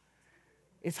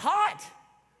 It's hot.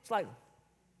 It's like,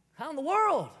 how in the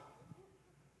world?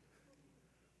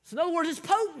 So in other words, it's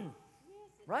potent,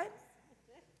 right?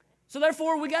 So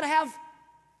therefore, we got to have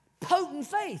potent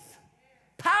faith,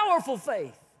 powerful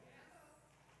faith.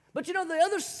 But you know, the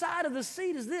other side of the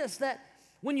seed is this, that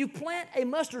when you plant a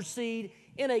mustard seed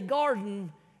in a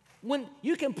garden, when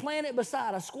you can plant it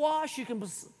beside a squash, you can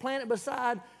plant it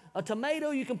beside a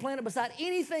tomato, you can plant it beside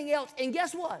anything else, and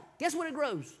guess what? Guess what it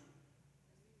grows?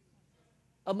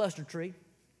 A mustard tree.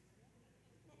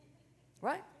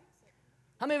 Right?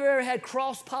 How many of you ever had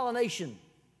cross-pollination?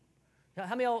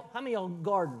 How many of y'all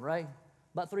garden, right?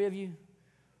 About 3 of you?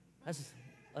 That's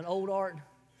an old art.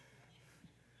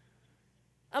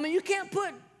 I mean, you can't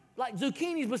put like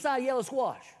zucchinis beside yellow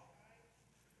squash.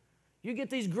 You get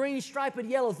these green striped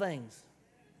yellow things.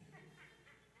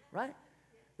 Right?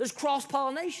 There's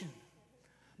cross-pollination.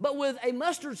 But with a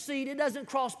mustard seed, it doesn't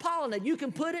cross-pollinate. You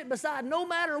can put it beside no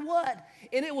matter what,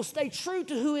 and it will stay true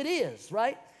to who it is,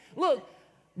 right? Look,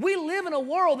 we live in a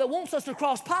world that wants us to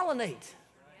cross-pollinate.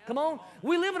 Come on.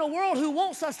 We live in a world who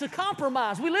wants us to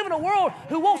compromise. We live in a world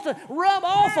who wants to rub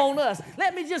off on us.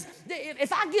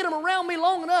 If I get them around me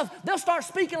long enough, they'll start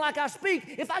speaking like I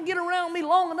speak. If I get around me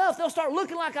long enough, they'll start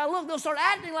looking like I look. They'll start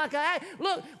acting like I act.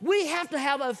 Look, we have to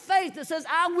have a faith that says,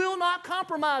 I will not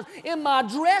compromise in my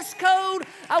dress code.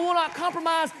 I will not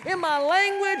compromise in my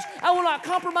language. I will not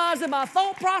compromise in my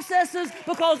thought processes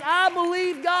because I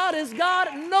believe God is God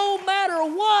no matter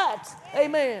what.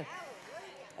 Amen.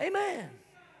 Amen.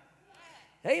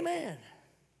 Amen.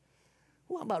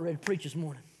 Well, I'm about ready to preach this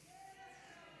morning.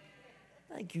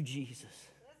 Thank you, Jesus.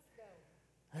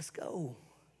 Let's go.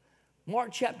 Mark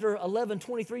chapter 11,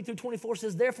 23 through 24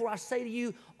 says, therefore I say to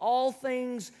you, all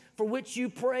things for which you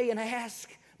pray and ask,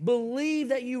 believe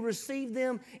that you receive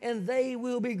them and they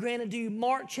will be granted to you.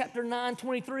 Mark chapter 9,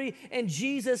 23, and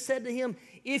Jesus said to him,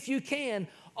 if you can,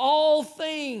 all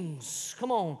things,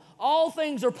 come on, all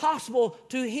things are possible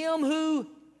to him who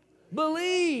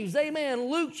believes. Amen.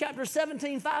 Luke chapter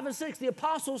 17, 5 and 6, the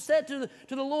apostles said to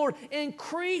the Lord,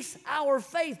 increase our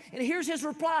faith. And here's his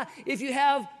reply. If you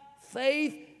have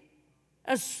faith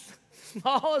as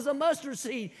small as a mustard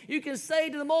seed, you can say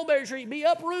to the mulberry tree, be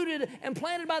uprooted and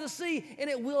planted by the sea, and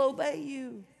it will obey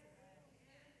you.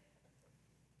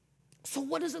 So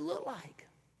what does it look like?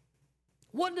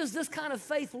 What does this kind of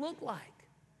faith look like?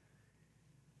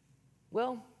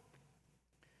 Well,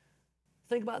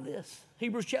 think about this.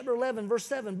 Hebrews chapter 11, verse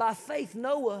 7. By faith,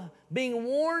 Noah, being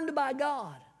warned by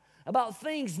God about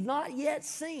things not yet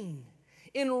seen,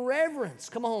 in reverence,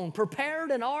 come on,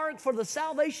 prepared an ark for the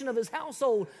salvation of his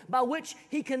household, by which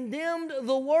he condemned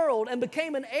the world and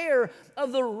became an heir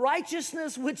of the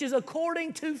righteousness which is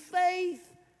according to faith.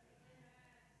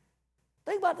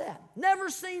 Think about that. Never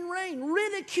seen rain,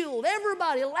 ridiculed.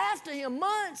 Everybody laughed at him.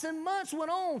 Months and months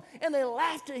went on, and they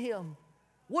laughed at him.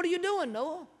 What are you doing,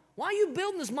 Noah? Why are you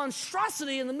building this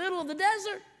monstrosity in the middle of the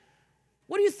desert?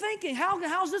 What are you thinking?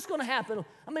 How's this going to happen?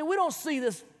 I mean, we don't see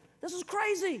this. This is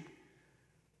crazy.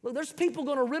 Look, there's people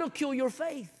going to ridicule your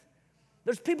faith.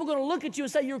 There's people going to look at you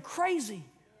and say, you're crazy.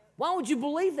 Why would you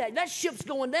believe that? That ship's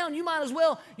going down. You might as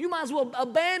well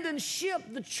abandon ship.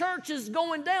 The church is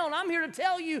going down. I'm here to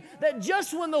tell you that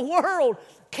just when the world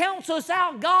counts us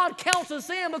out, God counts us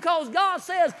in, because God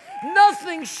says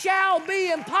nothing shall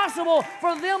be impossible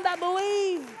for them that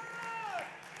believe.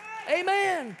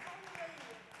 Amen.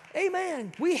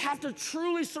 Amen. We have to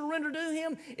truly surrender to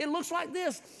him. It looks like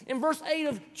this. In verse 8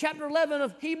 of chapter 11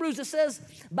 of Hebrews, it says,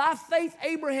 by faith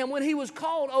Abraham, when he was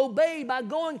called, obeyed by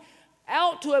going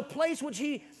out to a place which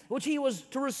he was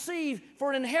to receive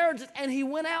for an inheritance, and he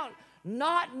went out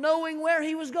not knowing where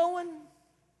he was going.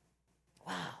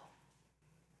 Wow.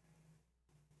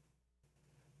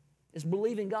 It's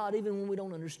believing God even when we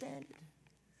don't understand it.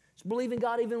 It's believing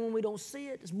God even when we don't see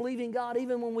it. It's believing God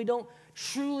even when we don't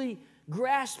truly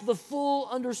grasp the full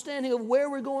understanding of where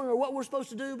we're going or what we're supposed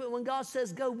to do. But when God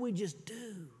says go, we just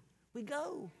do. We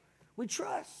go. We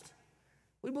trust.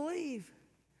 We believe.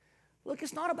 Look,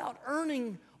 it's not about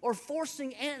earning or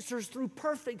forcing answers through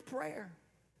perfect prayer.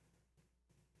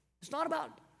 It's not about,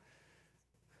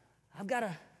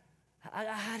 I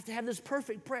have to have this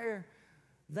perfect prayer.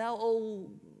 Thou, O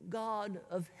God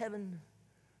of heaven,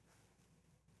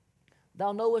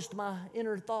 thou knowest my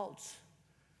inner thoughts,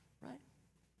 right?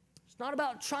 It's not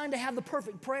about trying to have the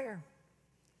perfect prayer.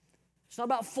 It's not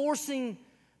about forcing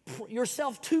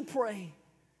yourself to pray.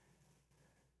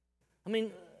 I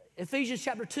mean, Ephesians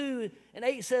chapter 2 and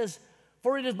 8 says,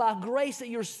 for it is by grace that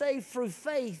you're saved through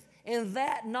faith, and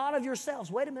that not of yourselves.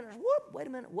 Wait a minute.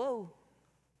 Whoa.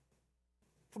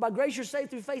 For by grace you're saved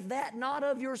through faith, that not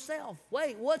of yourself.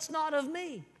 Wait, what's not of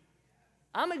me?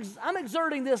 I'm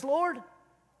exerting this, Lord.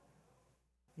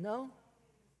 No.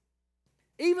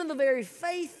 Even the very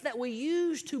faith that we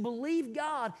use to believe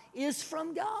God is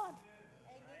from God.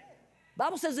 The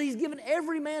Bible says that he's given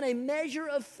every man a measure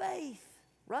of faith,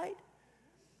 right?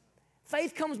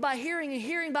 Faith comes by hearing, and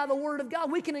hearing by the word of God.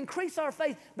 We can increase our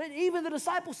faith. But even the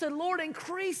disciples said, Lord,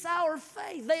 increase our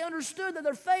faith. They understood that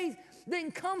their faith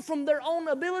didn't come from their own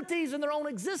abilities and their own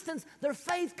existence. Their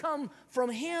faith come from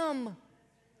Him.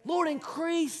 Lord,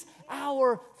 increase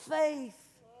our faith.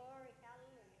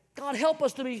 God, help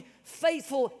us to be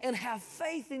faithful and have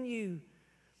faith in You.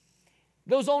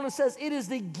 Goes on and says, it is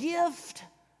the gift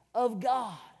of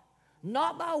God,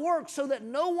 not by works, so that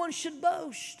no one should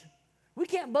boast. We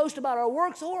can't boast about our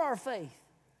works or our faith.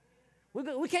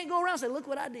 We can't go around and say, look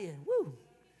what I did. Woo.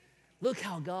 Look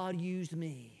how God used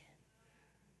me.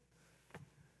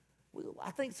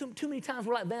 I think too many times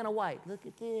we're like Vanna White. Look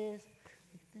at this.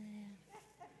 Look at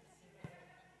that.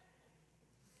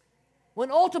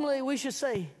 When ultimately we should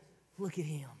say, look at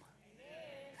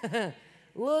Him.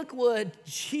 Look what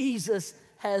Jesus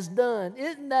has done.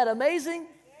 Isn't that amazing?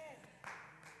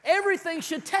 Everything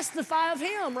should testify of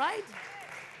Him, right?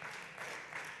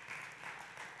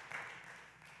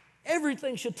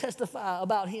 Everything should testify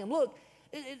about Him. Look,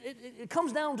 it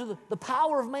comes down to the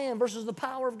power of man versus the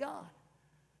power of God.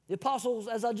 The apostles,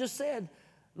 as I just said,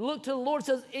 look to the Lord,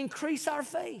 says, increase our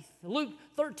faith. Luke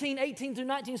 13, 18 through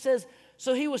 19 says,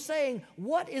 so He was saying,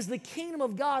 what is the kingdom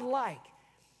of God like?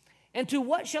 And to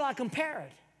what shall I compare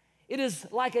it? It is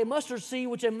like a mustard seed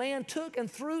which a man took and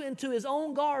threw into his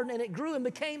own garden, and it grew and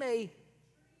became a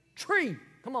tree.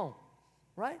 Come on,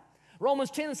 right?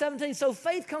 Romans 10 and 17, so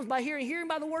faith comes by hearing, hearing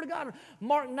by the word of God.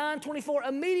 Mark 9, 24,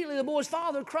 immediately the boy's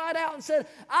father cried out and said,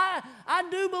 I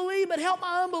do believe, but help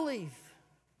my unbelief.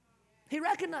 He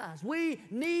recognized we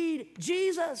need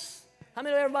Jesus. How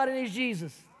many of everybody needs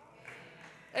Jesus?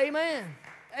 Amen.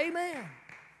 Amen.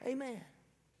 Amen.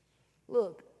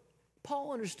 Look,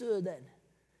 Paul understood that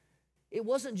it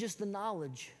wasn't just the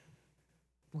knowledge,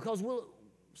 because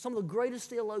some of the greatest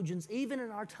theologians, even in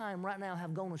our time right now,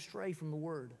 have gone astray from the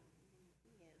Word.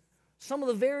 Some of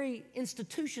the very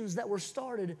institutions that were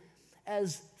started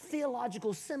as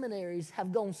theological seminaries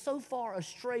have gone so far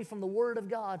astray from the Word of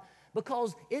God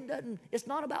because it's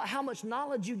not about how much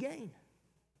knowledge you gain.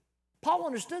 Paul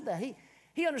understood that.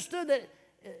 He understood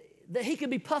that he could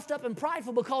be puffed up and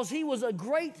prideful because he was a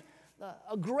great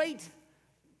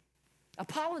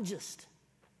apologist.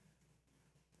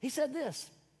 He said this,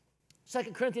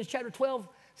 2 Corinthians chapter 12,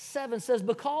 7 says,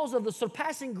 because of the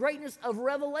surpassing greatness of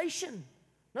revelation.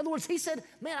 In other words, he said,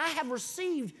 man, I have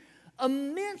received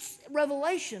immense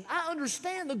revelation. I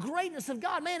understand the greatness of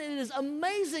God. Man, it is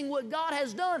amazing what God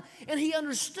has done. And he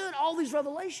understood all these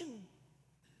revelations.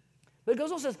 But it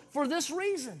goes on and says, for this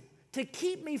reason, to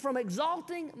keep me from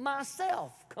exalting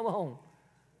myself. Come on.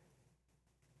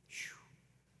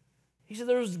 He said,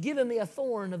 there was given me a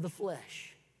thorn of the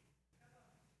flesh.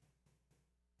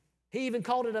 He even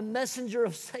called it a messenger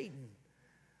of Satan.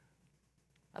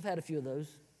 I've had a few of those.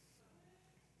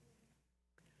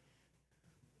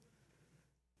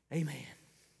 Amen.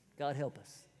 God help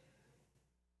us.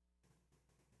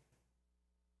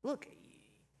 Look,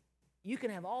 you can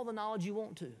have all the knowledge you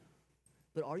want to,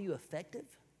 but are you effective?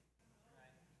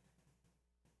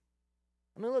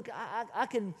 I mean, look, I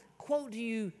can quote to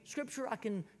you scripture. I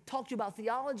can talk to you about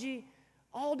theology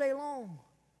all day long.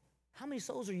 How many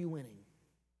souls are you winning?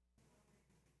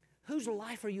 Whose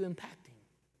life are you impacting?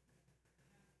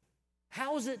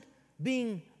 How is it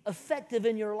being effective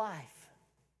in your life?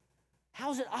 How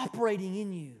is it operating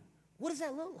in you? What does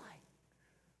that look like?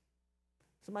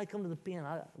 Somebody come to the pen.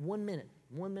 1 minute.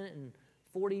 1 minute and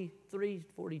 43,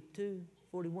 42,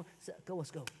 41. Go,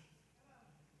 let's go.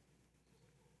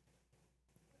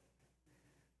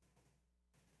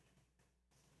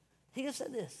 He just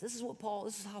said this. This is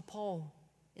how Paul,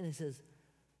 and he says,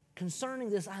 concerning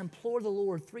this, I implored the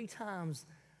Lord 3 times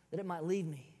that it might leave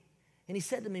me. And he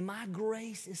said to me, my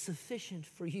grace is sufficient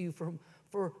for you,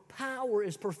 for power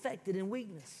is perfected in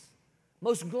weakness.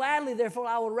 Most gladly, therefore,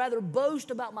 I would rather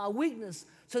boast about my weakness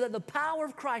so that the power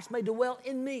of Christ may dwell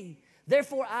in me.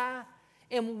 Therefore, I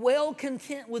am well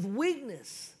content with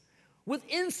weakness, with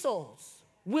insults,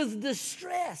 with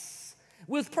distress,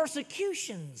 with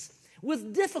persecutions,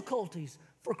 with difficulties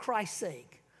for Christ's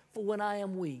sake. For when I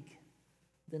am weak,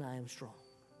 then I am strong.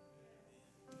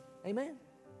 Amen?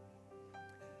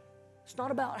 It's not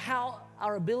about how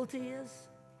our ability is.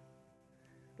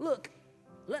 Look,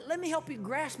 let me help you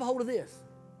grasp a hold of this.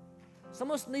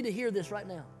 Some of us need to hear this right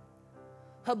now.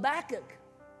 Habakkuk,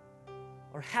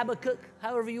 or Habakkuk,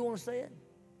 however you want to say it.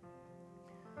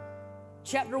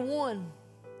 Chapter 1.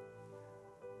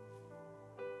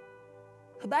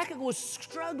 Habakkuk was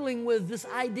struggling with this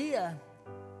idea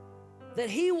that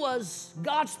he was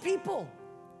God's people.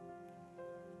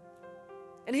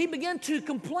 And he began to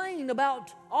complain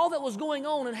about all that was going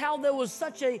on and how there was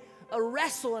such a a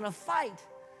wrestle and a fight.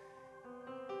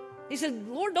 He said,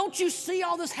 Lord, don't you see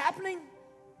all this happening?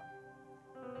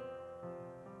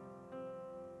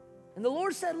 And the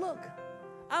Lord said, look,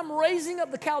 I'm raising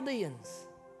up the Chaldeans.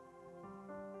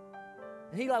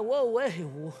 And he's like, whoa,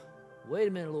 wait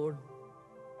a minute, Lord.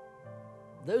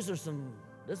 Those are some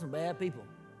bad people.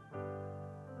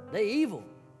 They evil.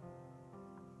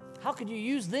 How could you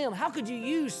use them? How could you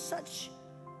use such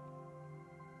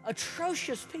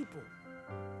atrocious people?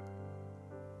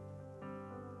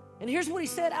 And here's what he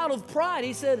said out of pride.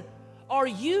 He said, are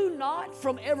you not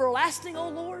from everlasting, O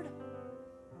Lord?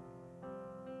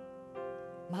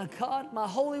 My God, my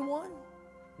Holy One,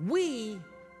 we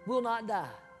will not die.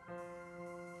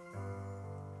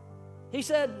 He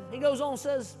said, he goes on and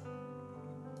says,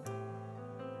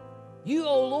 you,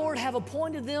 O Lord, have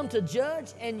appointed them to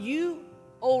judge, and you,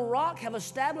 O rock, have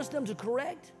established them to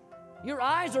correct. Your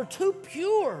eyes are too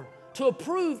pure to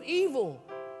approve evil,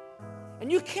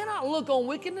 and you cannot look on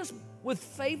wickedness with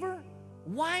favor.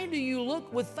 Why do you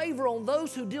look with favor on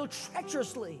those who deal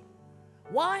treacherously?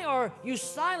 Why are you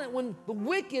silent when the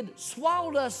wicked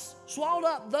swallowed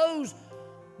up those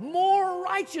more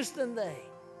righteous than they?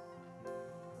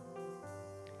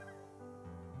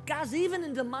 Guys, even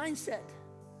in the mindset,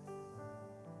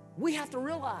 we have to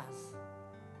realize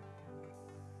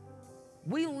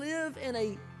we live in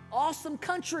an awesome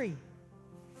country.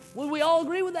 Would we all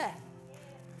agree with that?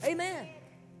 Amen.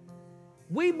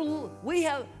 We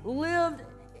have lived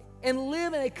and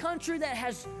live in a country that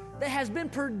has been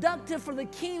productive for the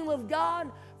kingdom of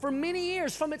God for many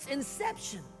years, from its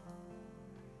inception.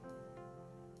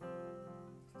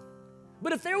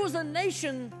 But if there was a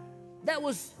nation that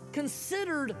was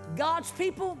considered God's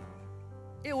people,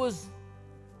 it was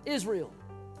Israel.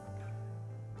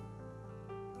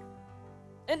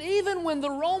 And even when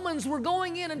the Romans were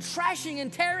going in and trashing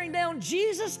and tearing down,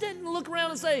 Jesus didn't look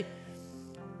around and say,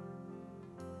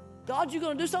 God, you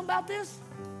going to do something about this?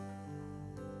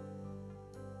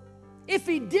 If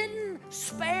he didn't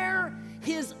spare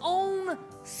his own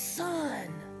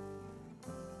son.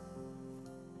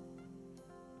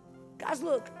 Guys,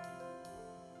 look,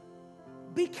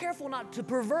 be careful not to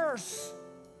perverse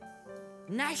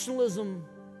nationalism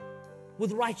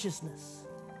with righteousness.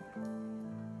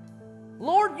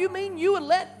 Lord, you mean you would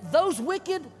let those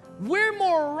wicked, we're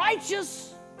more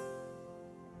righteous?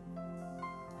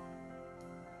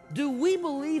 Do we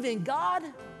believe in God,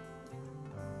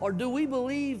 or do we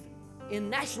believe in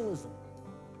nationalism?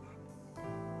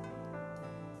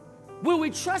 Will we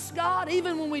trust God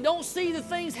even when we don't see the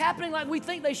things happening like we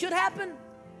think they should happen?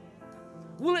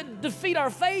 Will it defeat our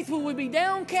faith? Will we be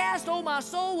downcast, oh my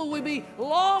soul? Will we be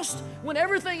lost when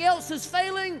everything else is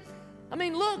failing? I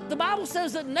mean, look, the Bible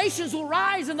says that nations will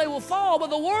rise and they will fall, but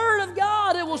the Word of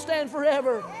God, it will stand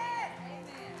forever.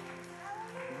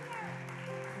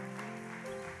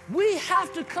 We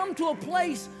have to come to a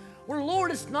place where, Lord,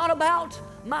 it's not about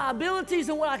my abilities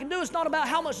and what I can do. It's not about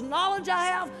how much knowledge I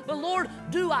have, but Lord,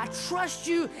 do I trust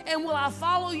you, and will I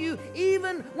follow you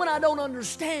even when I don't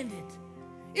understand it?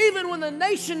 Even when the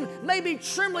nation may be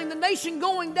trembling, the nation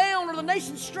going down, or the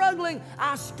nation struggling,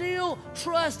 I still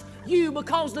trust you,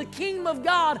 because the kingdom of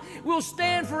God will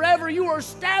stand forever. You are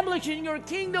establishing your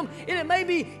kingdom, and it may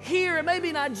be here, it may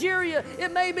be Nigeria,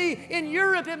 it may be in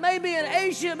Europe, it may be in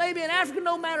Asia, it may be in Africa,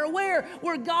 no matter where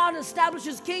God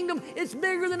establishes kingdom, it's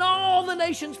bigger than all the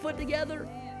nations put together.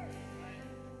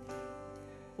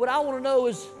 What I want to know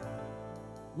is,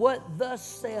 what thus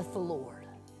saith the Lord?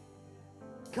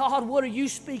 God, what are you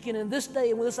speaking in this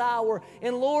day and this hour?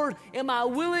 And Lord, am I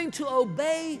willing to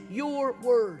obey your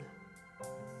word?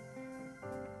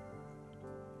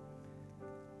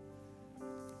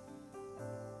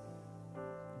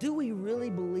 Do we really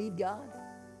believe God?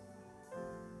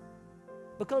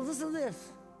 Because listen to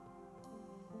this.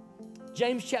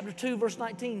 James chapter 2, verse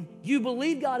 19. You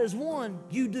believe God is one,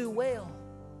 you do well.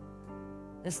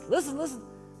 Listen.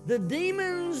 The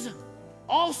demons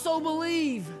also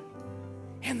believe,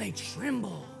 and they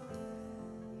tremble.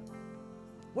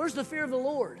 Where's the fear of the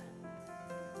Lord?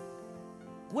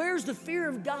 Where's the fear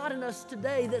of God in us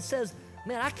today that says,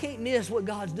 man, I can't miss what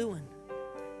God's doing?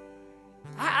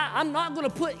 I'm not going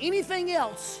to put anything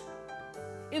else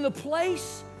in the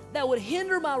place that would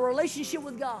hinder my relationship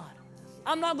with God.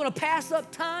 I'm not going to pass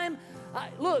up time.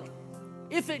 Look,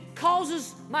 if it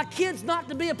causes my kids not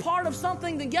to be a part of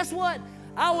something, then guess what?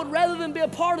 I would rather them be a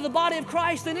part of the body of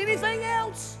Christ than anything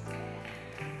else.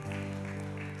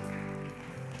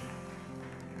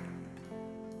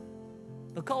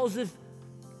 Because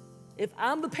if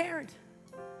I'm the parent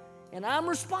and I'm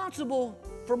responsible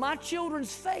for my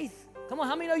children's faith, come on,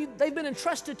 how many know they've been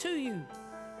entrusted to you?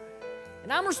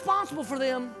 And I'm responsible for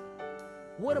them.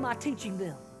 what am I teaching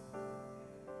them?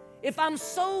 If I'm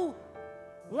so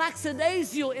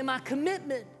lackadaisical in my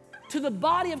commitment to the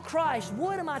body of Christ,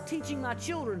 what am I teaching my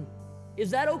children?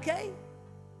 Is that okay?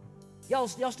 Y'all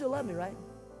still love me, right?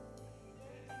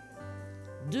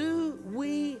 Do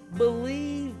we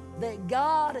believe that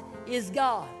God is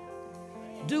God?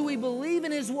 Do we believe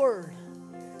in His Word?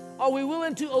 Are we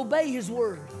willing to obey His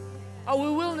Word? Are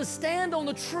we willing to stand on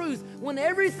the truth when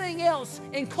everything else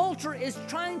in culture is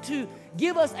trying to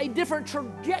give us a different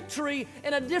trajectory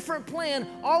and a different plan?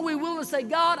 Are we willing to say,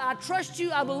 God, I trust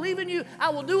you, I believe in you, I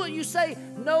will do what you say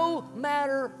no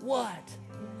matter what?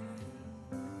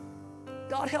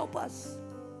 God help us.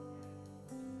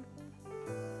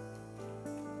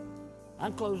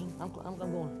 I'm closing. I'm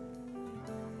going.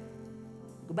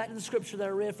 Go back to the scripture that I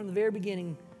read from the very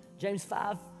beginning, James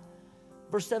 5,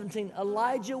 verse 17.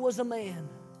 Elijah was a man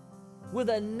with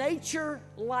a nature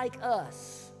like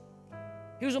us.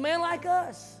 He was a man like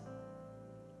us.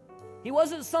 He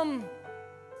wasn't some,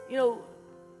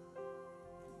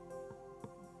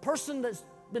 person that's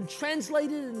been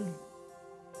translated, and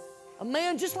a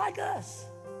man just like us.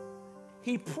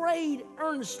 He prayed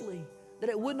earnestly that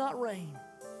it would not rain,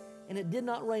 and it did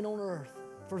not rain on earth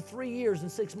for 3 years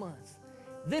and 6 months.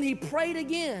 Then he prayed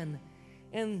again,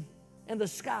 and the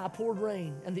sky poured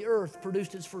rain, and the earth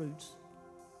produced its fruits.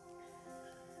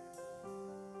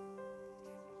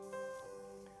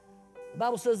 The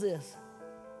Bible says this.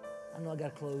 I know I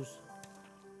got to close.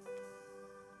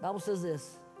 The Bible says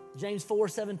this, James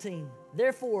 4:17.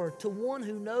 Therefore, to one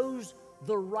who knows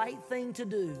the right thing to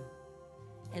do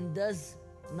and does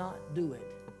not do it,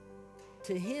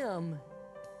 to him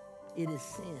it is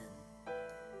sin.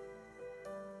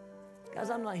 Guys,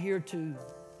 I'm not here to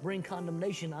bring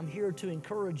condemnation. I'm here to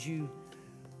encourage you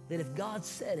that if God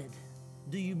said it,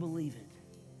 do you believe it?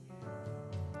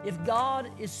 If God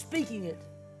is speaking it,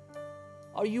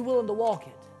 are you willing to walk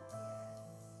it?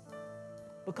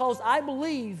 Because I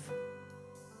believe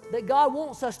that God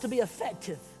wants us to be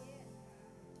effective.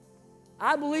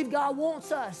 I believe God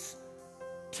wants us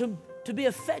to be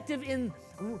effective in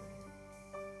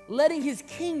letting His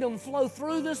kingdom flow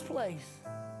through this place.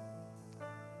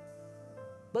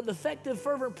 But the effective,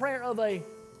 fervent prayer of a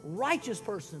righteous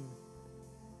person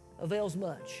avails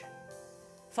much.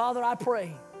 Father, I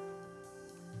pray,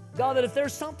 God, that if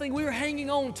there's something we're hanging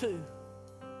on to,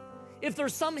 if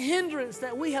there's some hindrance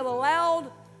that we have allowed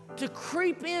to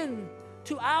creep in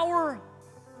to our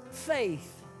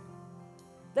faith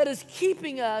that is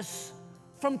keeping us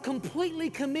from completely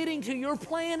committing to your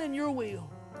plan and your will,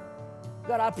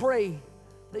 God, I pray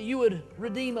that you would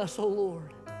redeem us, O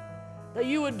Lord. That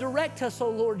you would direct us, O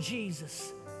Lord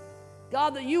Jesus.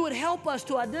 God, that you would help us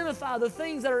to identify the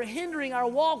things that are hindering our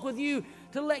walk with you,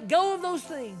 to let go of those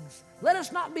things. Let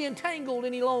us not be entangled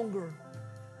any longer.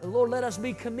 But Lord, let us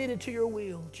be committed to your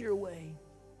will, to your way.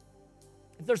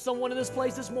 If there's someone in this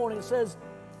place this morning that says,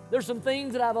 there's some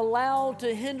things that I've allowed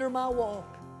to hinder my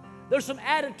walk. There's some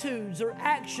attitudes or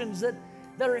actions that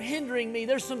are hindering me.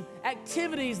 There's some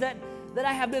activities that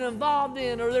I have been involved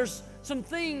in, or there's some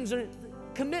things or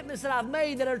commitments that I've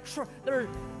made that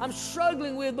I'm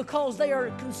struggling with because they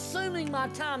are consuming my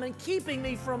time and keeping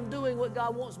me from doing what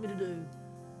God wants me to do.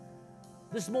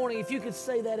 This morning, if you could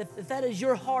say that, if that is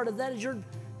your heart, if that is your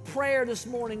prayer this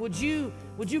morning, would you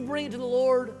bring it to the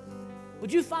Lord?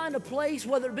 Would you find a place,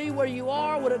 whether it be where you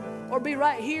are or be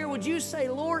right here, would you say,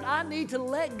 Lord, I need to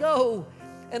let go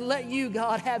and let you,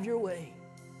 God, have your way?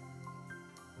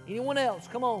 Anyone else?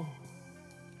 Come on.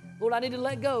 Lord, I need to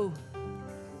let go.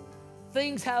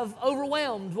 Things have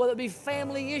overwhelmed, whether it be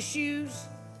family issues,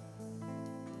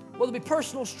 whether it be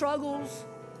personal struggles,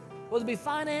 whether it be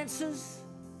finances,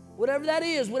 whatever that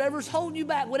is, whatever's holding you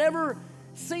back, whatever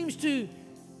seems to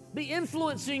be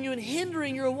influencing you and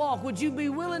hindering your walk, would you be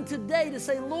willing today to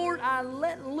say, Lord, I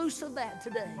let loose of that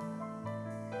today?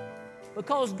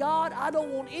 Because God, I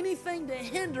don't want anything to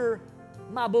hinder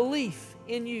my belief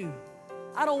in you.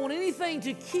 I don't want anything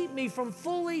to keep me from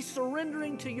fully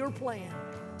surrendering to your plan.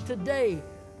 Today,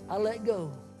 I let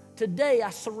go. Today, I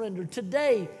surrender.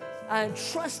 Today, I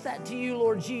entrust that to you,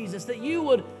 Lord Jesus, that you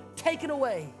would take it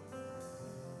away.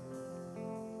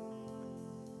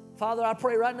 Father, I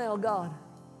pray right now, God,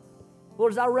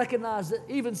 Lord, as I recognize that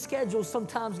even schedules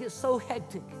sometimes get so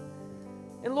hectic.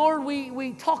 And Lord,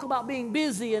 we talk about being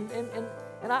busy, and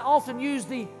I often use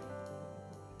the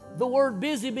word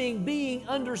busy being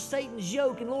under Satan's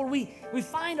yoke. And Lord, we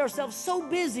find ourselves so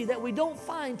busy that we don't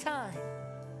find time.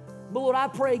 But Lord, I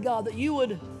pray, God, that you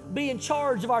would be in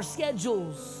charge of our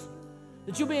schedules,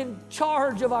 that you'll be in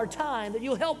charge of our time, that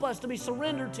you'll help us to be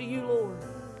surrendered to you, Lord.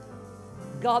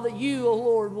 God, that you, oh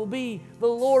Lord, will be the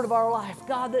Lord of our life.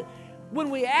 God, that When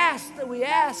we ask, that we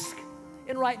ask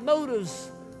in right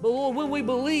motives. But Lord, when we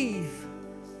believe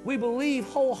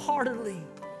wholeheartedly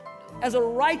as a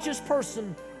righteous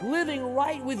person, living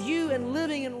right with you and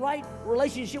living in right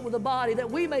relationship with the body, that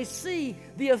we may see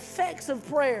the effects of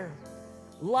prayer,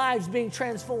 lives being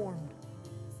transformed,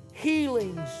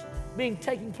 healings being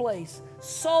taking place,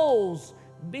 souls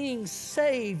being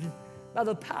saved by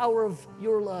the power of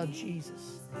your love,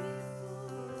 Jesus.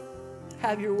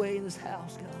 Have your way in this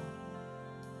house,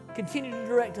 God. Continue to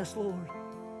direct us, Lord.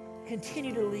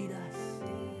 Continue to lead us.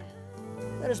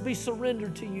 Let us be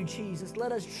surrendered to you, Jesus.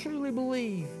 Let us truly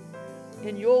believe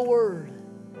in your word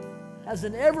as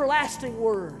an everlasting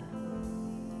word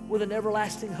with an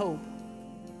everlasting hope.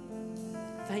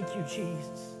 Thank you,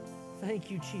 Jesus.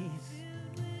 Thank you, Jesus.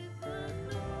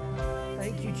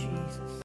 Thank you, Jesus.